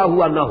سے بچا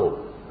ہوا نہ ہو،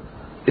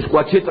 اس کو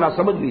اچھی طرح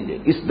سمجھ لیجئے،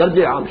 اس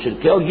درجے عام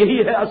شرک ہے۔ اور یہی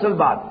ہے اصل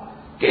بات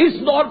کہ اس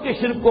دور کے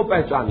شرک کو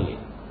پہچانیے۔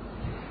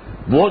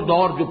 وہ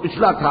دور جو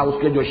پچھلا تھا اس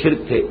کے جو شرک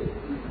تھے،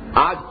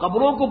 آج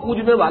قبروں کو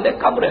پوجنے والے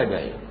کم رہ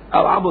گئے،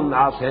 عوام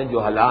الناس ہیں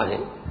جو ہلا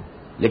ہیں،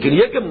 لیکن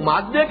یہ کہ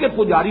مادے کے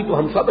پجاری تو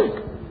ہم سب ہیں۔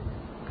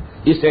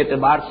 اس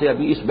اعتبار سے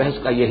ابھی اس بحث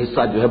کا یہ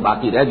حصہ جو ہے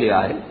باقی رہ گیا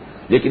ہے،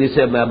 لیکن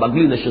اسے میں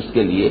اگلی نشست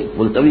کے لیے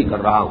ملتوی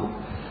کر رہا ہوں۔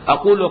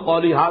 اقول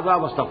قولی ھذا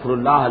واستغفر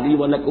اللہ لی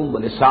ولکم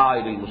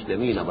ولسائر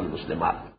المسلمین والمسلمات۔